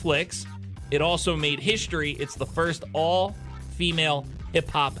on Netflix. It also made history. It's the first all-female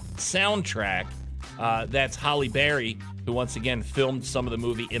hip-hop soundtrack. That's Halle Berry, who once again filmed some of the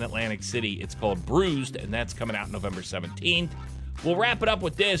movie in Atlantic City. It's called Bruised, and that's coming out November 17th. We'll wrap it up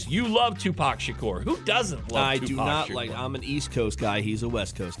with this. You love Tupac Shakur. Who doesn't love I Tupac do not Shakur? like. I'm an East Coast guy. He's a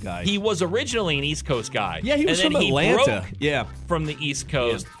West Coast guy. He was originally an East Coast guy. Yeah, he was and from then Atlanta. He Yeah. broke from the East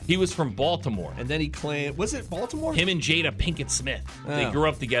Coast. Yeah. He was from Baltimore. And then he claimed, was it Baltimore? Him and Jada Pinkett Smith. They Oh. grew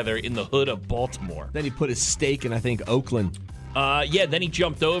up together in the hood of Baltimore. Then he put his stake in, I think, Oakland. Yeah, then he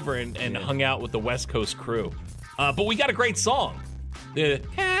jumped over and hung out with the West Coast crew. But we got a great song. The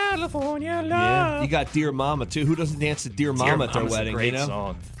California Love. Yeah. You got Dear Mama, too. Who doesn't dance to Dear Mama at their Mama's wedding? A great you know?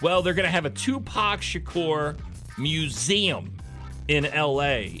 song. Well, they're going to have a Tupac Shakur museum in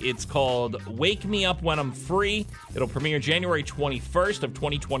L.A. It's called Wake Me Up When I'm Free. It'll premiere January 21st of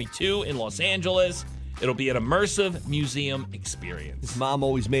 2022 in Los Angeles. It'll be an immersive museum experience. His mom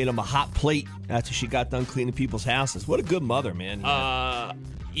always made him a hot plate after she got done cleaning people's houses. What a good mother, man.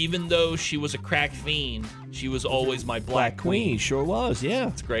 Even though she was a crack fiend, she was always my Black Queen. Sure was, yeah.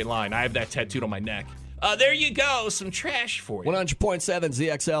 It's a great line. I have that tattooed on my neck. There you go. Some trash for you. 100.7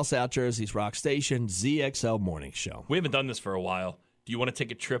 ZXL, South Jersey's rock station, ZXL Morning Show. We haven't done this for a while. Do you want to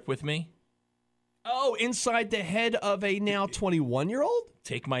take a trip with me? Oh, inside the head of a now 21-year-old?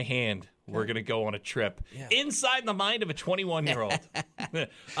 Take my hand. We're going to go on a trip. Yeah. Inside the mind of a 21-year-old.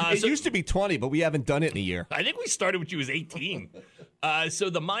 It used to be 20, but we haven't done it in a year. I think we started when she was 18. So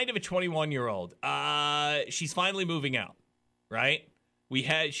the mind of a 21-year-old. She's finally moving out, right?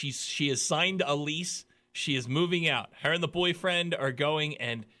 She has signed a lease. She is moving out. Her and the boyfriend are going,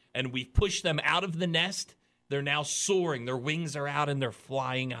 and we've pushed them out of the nest. They're now soaring. Their wings are out, and they're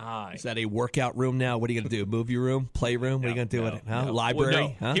flying high. Is that a workout room now? What are you going to do? Movie room? Playroom? What are you going to do with it? Huh? Library? Well,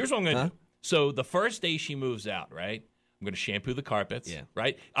 no. Huh? Here's what I'm going to do. So the first day she moves out, right? I'm going to shampoo the carpets,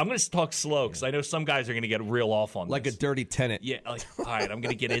 right? I'm going to talk slow because I know some guys are going to get real off on like this. Like a dirty tenant. Yeah. All right, I'm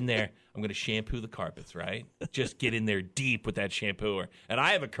going to get in there. I'm going to shampoo the carpets, right? Just get in there deep with that shampooer. And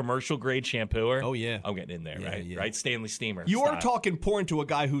I have a commercial-grade shampooer. Oh, yeah. I'm getting in there, right? Yeah. Right? Stanley Steamer. You are talking porn to a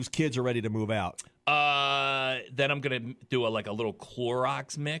guy whose kids are ready to move out. Then I'm going to do a little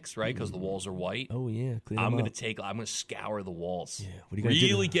Clorox mix, right? Because the walls are white. Oh, yeah. I'm going to scour the walls. Yeah. What are you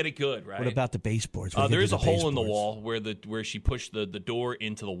gonna really get it good, right? What about the baseboards? There is a hole in the wall where she pushed the door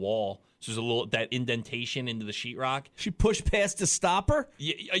into the wall. So there's that indentation into the sheetrock. She pushed past the stopper?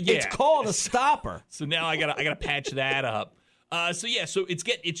 Yeah. It's called a stopper. So now I gotta patch that up. So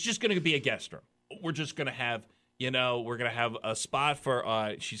it's just going to be a guest room. We're just going to have. We're going to have a spot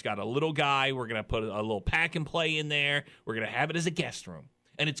for, she's got a little guy. We're going to put a little pack and play in there. We're going to have it as a guest room.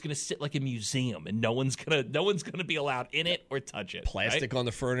 And it's going to sit like a museum, and no one's going to be allowed in it or touch it. Plastic on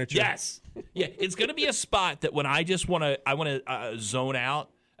the furniture? Yes. Yeah, it's going to be a spot that when I just want to zone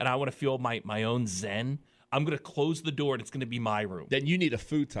out and I want to feel my own zen, I'm going to close the door and it's going to be my room. Then you need a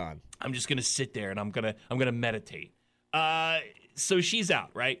futon. I'm just going to sit there and I'm going to meditate. So she's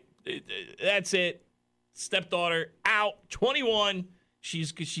out, right? That's it. Stepdaughter out, 21.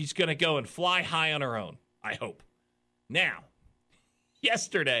 She's going to go and fly high on her own, I hope. Now,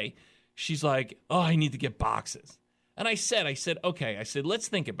 yesterday, she's like, oh, I need to get boxes. And I said, okay. Let's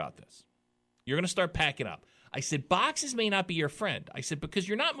think about this. You're going to start packing up. I said, boxes may not be your friend. I said, because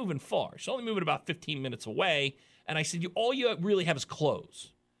you're not moving far. She's only moving about 15 minutes away. And I said, all you really have is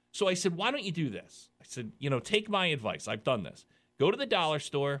clothes. So I said, why don't you do this? I said, take my advice. I've done this. Go to the dollar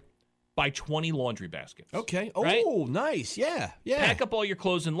store. Buy 20 laundry baskets. Okay. Oh, right? Nice. Yeah. Pack up all your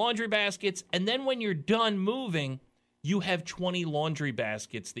clothes in laundry baskets, and then when you're done moving, you have 20 laundry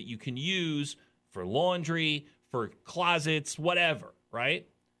baskets that you can use for laundry, for closets, whatever, right?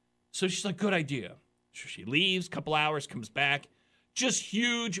 So she's like, good idea. So she leaves, couple hours, comes back. Just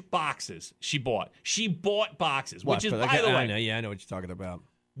huge boxes she bought. She bought boxes, which is, by the way, I know what you're talking about.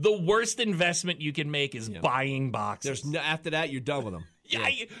 The worst investment you can make is buying boxes. After that, you're done with them. Yeah,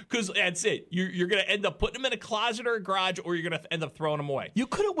 because that's it. You're going to end up putting them in a closet or a garage, or you're going to end up throwing them away. You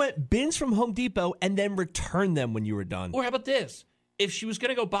could have went bins from Home Depot and then returned them when you were done. Or how about this? If she was going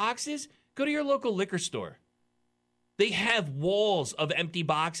to go boxes, go to your local liquor store. They have walls of empty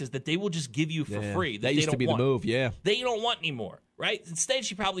boxes that they will just give you for free. That used to be the move, yeah. They don't want anymore, right? Instead,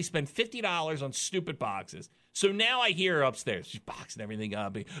 she probably spent $50 on stupid boxes. So now I hear her upstairs. She's boxing everything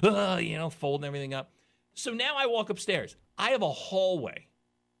up, folding everything up. So now I walk upstairs. I have a hallway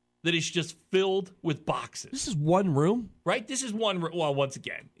that is just filled with boxes. This is one room? Right? This is one room. Well, once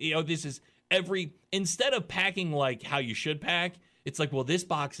again, this is instead of packing like how you should pack, it's like, well, this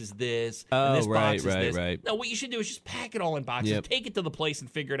box is this, and this box is this. Right. No, what you should do is just pack it all in boxes, take it to the place, and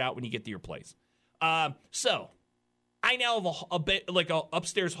figure it out when you get to your place. So I now have a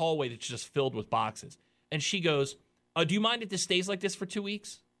upstairs hallway that's just filled with boxes. And she goes, do you mind if this stays like this for 2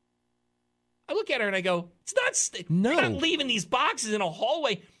 weeks? I look at her and I go, you're not leaving these boxes in a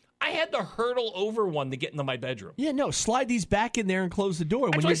hallway. I had to hurdle over one to get into my bedroom. Yeah, no, slide these back in there and close the door.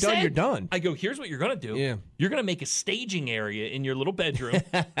 When you're done, you're done. I go, here's what you're going to do. Yeah. You're going to make a staging area in your little bedroom,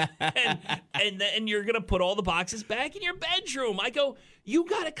 and then you're going to put all the boxes back in your bedroom. I go, you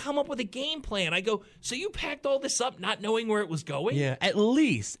got to come up with a game plan. I go, so you packed all this up not knowing where it was going? Yeah, at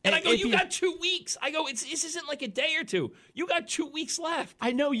least. And I go, you got 2 weeks. I go, this isn't like a day or two. You got 2 weeks left.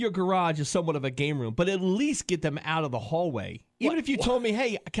 I know your garage is somewhat of a game room, but at least get them out of the hallway. Even if you told me,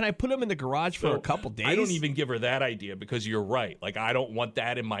 hey, can I put them in the garage for a couple days? I don't even give her that idea because you're right. Like, I don't want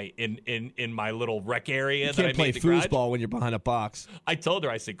that in my in my little rec area that I can't play made the garage. foosball when you're behind a box. I told her,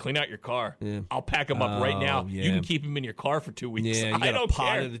 I said, clean out your car. Yeah. I'll pack them up right now. yeah. You can keep them in your car for 2 weeks. Yeah, you got I a don't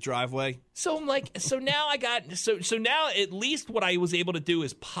pot care. in the driveway. So I'm like, so now at least what I was able to do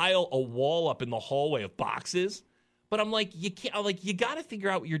is pile a wall up in the hallway of boxes. But I'm like, you can't. I'm like, you got to figure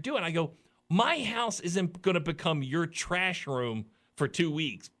out what you're doing. I go, my house isn't going to become your trash room for 2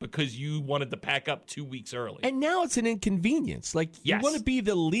 weeks because you wanted to pack up 2 weeks early. And now it's an inconvenience. Like, you Yes. want to be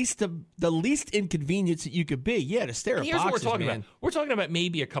the least inconvenience that you could be. Yeah, to stare And at here's boxes, what we're talking man. about. We're talking about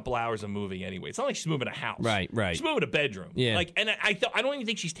maybe a couple hours of moving anyway. It's not like she's moving a house. Right. She's moving a bedroom. Yeah. Like, and I don't even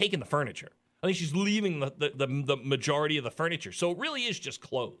think she's taking the furniture. I think she's leaving the majority of the furniture. So it really is just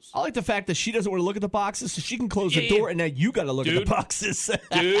clothes. I like the fact that she doesn't want to look at the boxes, so she can close the Yeah, door, and now you got to look at the Dude. boxes.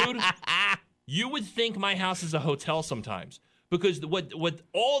 Dude, you would think my house is a hotel sometimes because what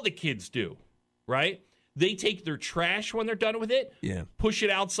all the kids do, right? They take their trash when they're done with it, Yeah. push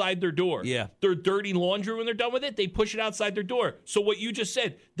it outside their door. Yeah. Their dirty laundry when they're done with it, they push it outside their door. So what you just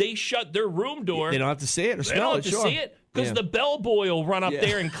said, they shut their room door. They don't have to see it or They smell don't it. have to Sure. see it because Yeah. the bellboy will run up Yeah.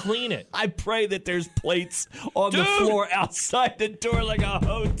 there and clean it. I pray that there's plates on the Dude. floor outside the door like a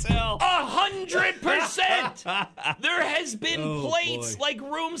hotel. 100%. There has been Oh, plates boy. like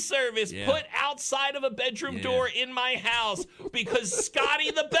room service Yeah. put outside of a bedroom Yeah. door in my house because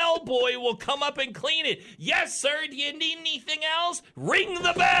Scotty the bellboy will come up and clean it. Yes, sir. Do you need anything else? Ring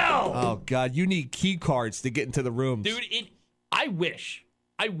the bell. Oh, God. You need key cards to get into the rooms. Dude, I wish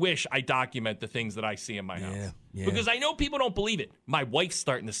I document the things that I see in my house. Yeah. Because I know people don't believe it. My wife's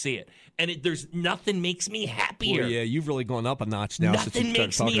starting to see it. And there's nothing makes me happier. Well, yeah, you've really gone up a notch now since Nothing you started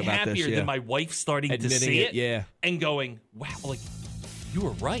makes talking me about happier this. Yeah. than my wife starting to Admitting see it, yeah. and going, wow, like, you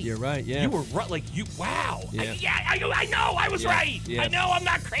were right. You're right, yeah. You were right. Like, wow. Yeah. I know I was Yeah, right. yeah. I know I'm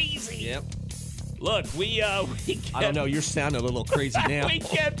not crazy. Yep. Look, we get, I don't know. You're sounding a little crazy now. we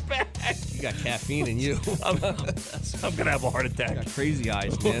get back. You got caffeine in you. I'm going to have a heart attack. Got crazy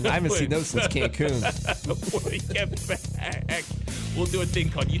eyes, man. I haven't seen those since Cancun. When we get back, we'll do a thing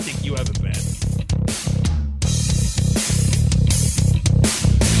called You Think You Have It Bad.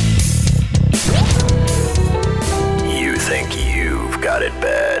 You think you've got it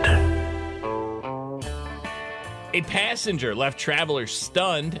bad. A passenger left travelers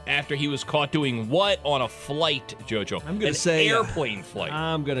stunned after he was caught doing what on a flight, Jojo? I'm gonna An say airplane flight.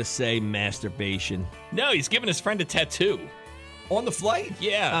 I'm gonna say masturbation. No, he's giving his friend a tattoo. On the flight?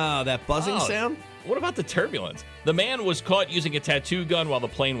 Yeah. Oh, that buzzing sound? What about the turbulence? The man was caught using a tattoo gun while the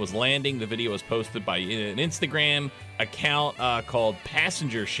plane was landing. The video was posted by an Instagram account called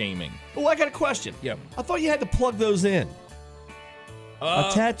Passenger Shaming. Oh, I got a question. Yeah. I thought you had to plug those in. A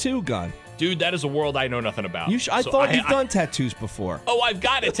tattoo gun. Dude, that is a world I know nothing about. I thought you've done tattoos before. Oh, I've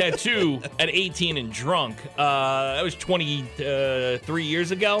got a tattoo at 18 and drunk. That was 23 years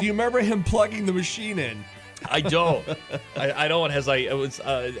ago. Do you remember him plugging the machine in? I don't. I don't. It was.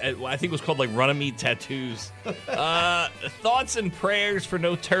 I think it was called like Runnymede Tattoos. Thoughts and prayers for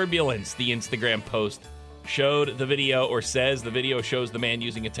no turbulence. The Instagram post showed the video, or says the video shows the man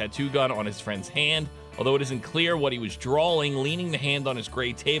using a tattoo gun on his friend's hand. Although it isn't clear what he was drawing, leaning the hand on his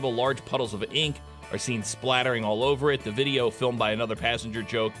gray table, large puddles of ink are seen splattering all over it. The video, filmed by another passenger,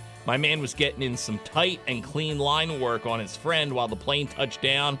 joked, "My man was getting in some tight and clean line work on his friend while the plane touched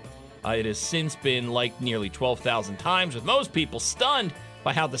down." It has since been liked nearly 12,000 times, with most people stunned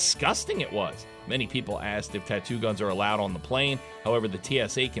by how disgusting it was. Many people asked if tattoo guns are allowed on the plane. However, the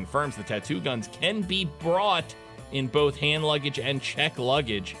TSA confirms the tattoo guns can be brought in both hand luggage and check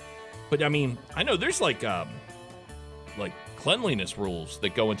luggage. But I mean, I know there's like cleanliness rules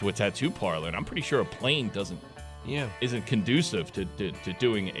that go into a tattoo parlor, and I'm pretty sure a plane isn't conducive to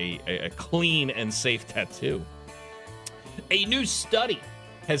doing a clean and safe tattoo. A new study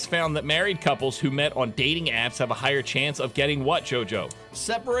has found that married couples who met on dating apps have a higher chance of getting what, JoJo?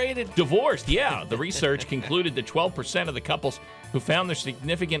 Separated? Divorced, yeah. The research concluded that 12% of the couples who found their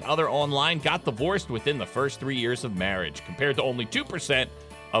significant other online got divorced within the first 3 years of marriage, compared to only 2%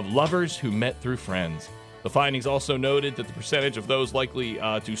 of lovers who met through friends. The findings also noted that the percentage of those likely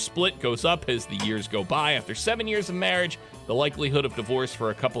to split goes up as the years go by. After 7 years of marriage, the likelihood of divorce for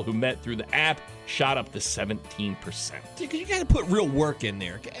a couple who met through the app shot up to 17%. Because you got to put real work in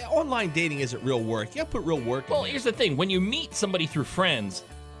there. Online dating isn't real work. You got to put real work in Well, there. here's the thing. When you meet somebody through friends,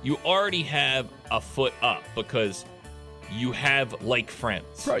 you already have a foot up because you have like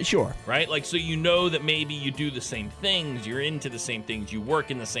friends. Right, sure. Right? Like, so you know that maybe you do the same things, you're into the same things, you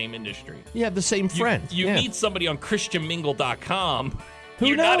work in the same industry. You have the same friends. You yeah. meet somebody on ChristianMingle.com. Who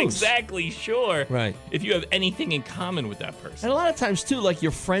You're not knows? exactly sure Right. if you have anything in common with that person. And a lot of times, too, like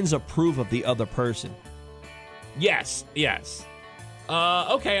your friends approve of the other person. Yes.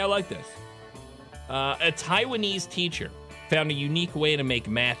 Okay, I like this. A Taiwanese teacher found a unique way to make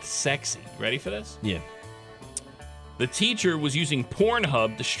math sexy. Ready for this? Yeah. The teacher was using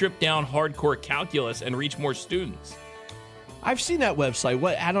Pornhub to strip down hardcore calculus and reach more students. I've seen that website.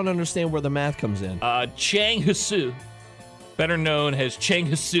 What? I don't understand where the math comes in. Chang Husu, better known as Chang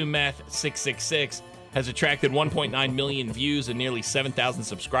Husu Math 666, has attracted 1.9 million views and nearly 7,000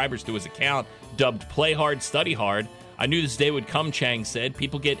 subscribers to his account, dubbed Play Hard, Study Hard. I knew this day would come, Chang said.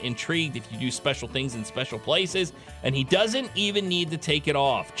 People get intrigued if you do special things in special places, and he doesn't even need to take it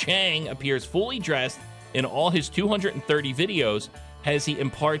off. Chang appears fully dressed in all his 230 videos as he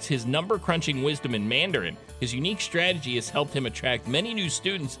imparts his number-crunching wisdom in Mandarin. His unique strategy has helped him attract many new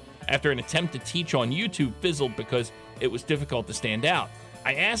students after an attempt to teach on YouTube fizzled because it was difficult to stand out.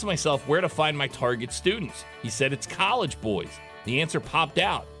 I asked myself where to find my target students. He said it's college boys. The answer popped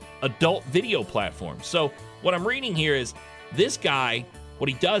out. Adult video platforms. So what I'm reading here is this guy, what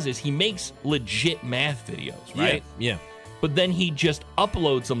he does is he makes legit math videos, right? Yeah. But then he just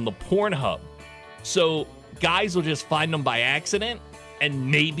uploads them to Pornhub. So guys will just find them by accident and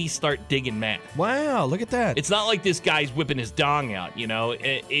maybe start digging math. Wow, look at that. It's not like this guy's whipping his dong out, you know.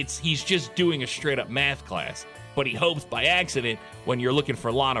 He's just doing a straight-up math class. But he hopes by accident, when you're looking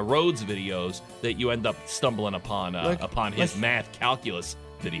for Lana Rhoades videos, that you end up stumbling upon his math calculus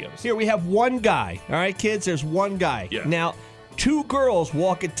videos. Here we have one guy. All right, kids, there's one guy. Yeah. Now, two girls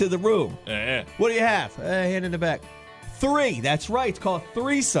walk into the room. What do you have? Hand in the back. 3. That's right. It's called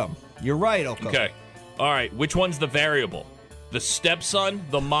threesome. You're right, Oko. Okay. All right. Which one's the variable? The stepson,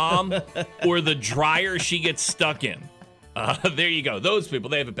 the mom, or the dryer she gets stuck in? There you go. Those people,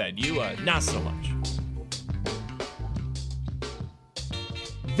 they have it bad. You, not so much.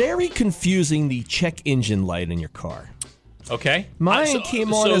 Very confusing, the check engine light in your car. Okay. Mine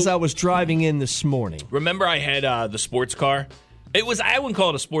came on as I was driving in this morning. Remember I had the sports car? I wouldn't call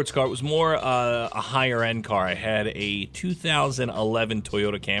it a sports car. It was more a higher-end car. I had a 2011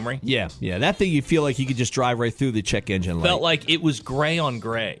 Toyota Camry. Yeah. That thing you feel like you could just drive right through the check engine light. Felt like it was gray on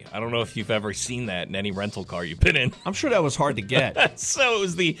gray. I don't know if you've ever seen that in any rental car you've been in. I'm sure that was hard to get. So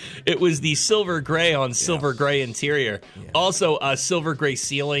it was the silver gray on silver gray interior. Yeah. Also, silver gray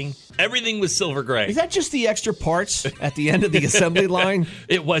ceiling. Everything was silver gray. Is that just the extra parts at the end of the assembly line?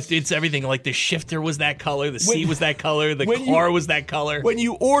 It's everything. Like the shifter was that color, the seat was that color, the car was that color. When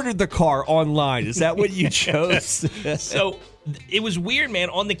you ordered the car online, is that what you chose? So it was weird, man.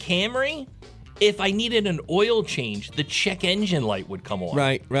 On the Camry, if I needed an oil change, the check engine light would come on.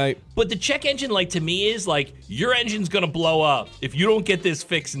 Right. But the check engine light to me is like, your engine's going to blow up. If you don't get this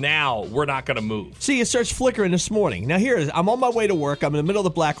fixed now, we're not going to move. See, it starts flickering this morning. Now here it is. I'm on my way to work. I'm in the middle of the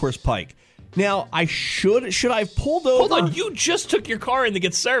Black Horse Pike. Now, should I have pulled over? Hold on, you just took your car in to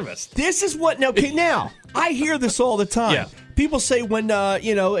get serviced. This is what, now I hear this all the time. Yeah. People say when,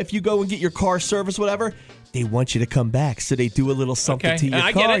 if you go and get your car serviced, whatever, they want you to come back, so they do a little something to your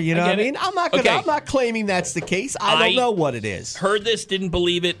car. You know what I mean? I'm not claiming that's the case. I don't know what it is. Heard this, didn't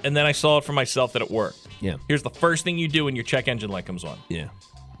believe it, and then I saw it for myself that it worked. Yeah. Here's the first thing you do when your check engine light comes on. Yeah.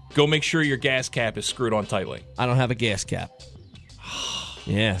 Go make sure your gas cap is screwed on tightly. I don't have a gas cap.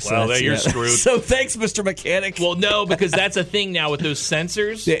 Yeah. So you're screwed. So thanks, Mr. Mechanic. Well, no, because that's a thing now with those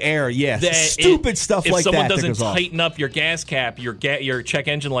sensors. The air, yes. Stupid stuff like that. If someone doesn't tighten up your gas cap, your check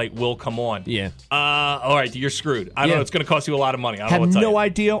engine light will come on. Yeah. All right, you're screwed. I don't know. It's going to cost you a lot of money. I have no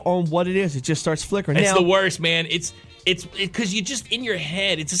idea on what it is. It just starts flickering. It's the worst, man. It's because you just in your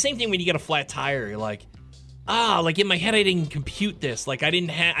head. It's the same thing when you get a flat tire. You're like, like in my head, I didn't compute this. Like I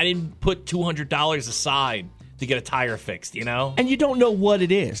didn't put $200 aside to get a tire fixed, you know? And you don't know what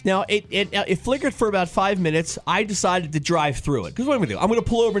it is. Now, it flickered for about 5 minutes. I decided to drive through it. Because what am I going to do? I'm going to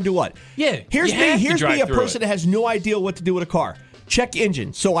pull over and do what? Yeah. Here's me, a person that has no idea what to do with a car. Check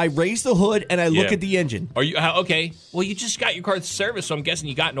engine. So I raise the hood and I look at the engine. Are you okay? Well, you just got your car serviced, so I'm guessing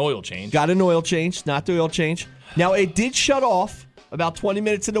you got an oil change. Got an oil change, not the oil change. Now, it did shut off about 20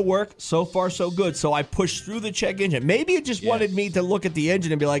 minutes into work. So far, so good. So I pushed through the check engine. Maybe it just wanted me to look at the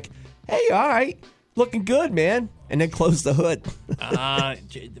engine and be like, hey, all right. Looking good, man. And then close the hood.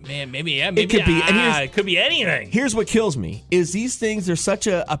 Man, maybe it could be. It could be anything. Here's what kills me: is these things are such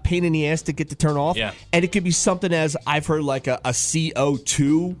a pain in the ass to get to turn off. Yeah. And it could be something as I've heard like a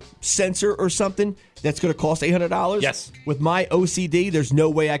CO2 sensor or something that's going to cost $800. Yes. With my OCD, there's no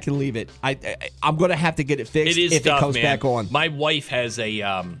way I can leave it. I'm going to have to get it fixed if it comes back on. My wife has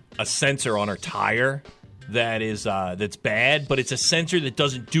a sensor on her tire that's bad, but it's a sensor that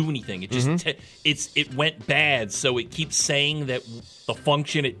doesn't do anything. It just it went bad, so it keeps saying that the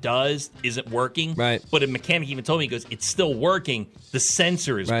function it does isn't working. Right. But a mechanic even told me, he goes, it's still working. The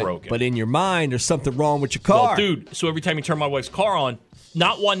sensor is broken. But in your mind, there's something wrong with your car. Well, dude, so every time you turn my wife's car on,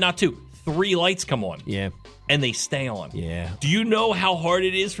 not one, not two, 3 lights come on. Yeah. And they stay on. Yeah. Do you know how hard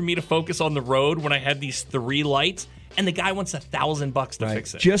it is for me to focus on the road when I have these 3 lights? And the guy wants $1,000 to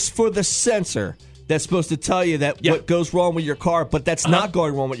fix it. Just for the sensor that's supposed to tell you that what goes wrong with your car, but that's not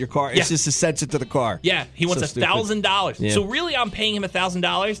going wrong with your car. It's just a sensor to the car. Yeah, he wants $1,000. Yeah. So really, I'm paying him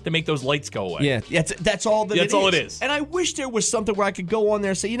 $1,000 to make those lights go away. Yeah, that's all that That's all it is. And I wish there was something where I could go on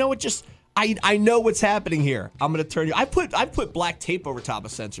there and say, you know what, just I know what's happening here. I'm going to turn you. I put black tape over top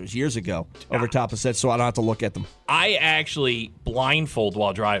of sensors years ago, over top of sensors, so I don't have to look at them. I actually blindfold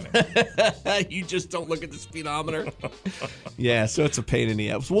while driving. You just don't look at the speedometer. Yeah, so it's a pain in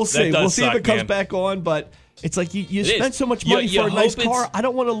the ass. We'll see. We'll see if it comes back on, but it's like you spend so much money for a nice car. I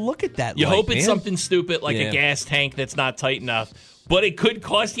don't want to look at that. You hope it's something stupid like a gas tank that's not tight enough, but it could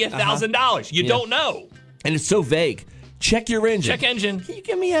cost you $1,000. You don't know. And it's so vague. Check your engine. Check engine. Can you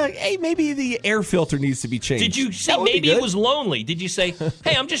give me hey, maybe the air filter needs to be changed. Did you say maybe it was lonely? Did you say,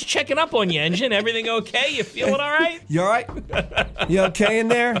 hey, I'm just checking up on you, engine. Everything okay? You feeling all right? You all right? You okay in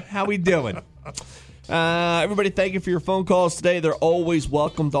there? How we doing? Everybody, thank you for your phone calls today. They're always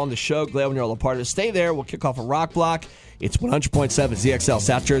welcomed on the show. Glad when you're all a part of it. Stay there. We'll kick off a rock block. It's 100.7 ZXL,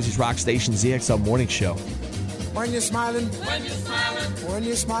 South Jersey's rock station, ZXL Morning Show. When you're smiling, when you're smiling, when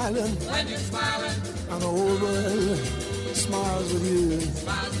you're smiling, when you're smiling, and the whole world smiles with you.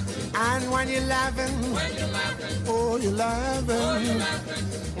 And when you're laughing, oh, you're laughing.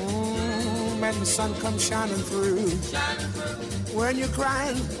 When the sun comes shining through. When you're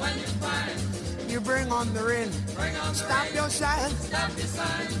crying, you bring on the rain. Stop your sighing.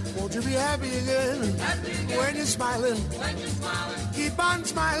 Won't you be happy again? When you're smiling, keep on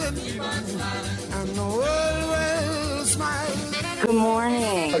smiling. And the world will smile. Good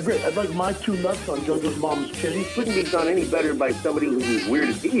morning. Great. I'd like my 2 nuts on JoJo's mom's chili. Couldn't be done any better by somebody who's as weird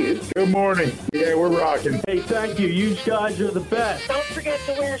as he is. Good morning. Yeah, we're rocking. Hey, thank you. You guys are the best. Don't forget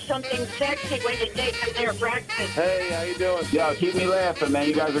to wear something sexy when you take them there breakfast. Hey, how you doing? Yo, keep me laughing, man.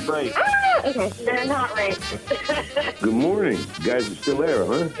 You guys are great. Okay. They're not racist. Good morning. You guys are still there,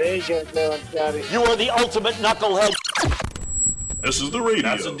 huh? Hey, you guys know I'm Scotty. You are the ultimate knucklehead. This is the radio.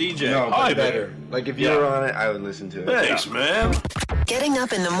 That's a DJ. No, but better. Like, if you were on it, I would listen to it. Thanks, man. Getting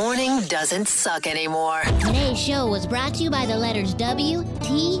up in the morning doesn't suck anymore. Today's show was brought to you by the letters W,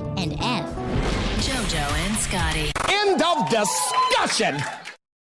 T, and F. JoJo and Scotty. End of discussion.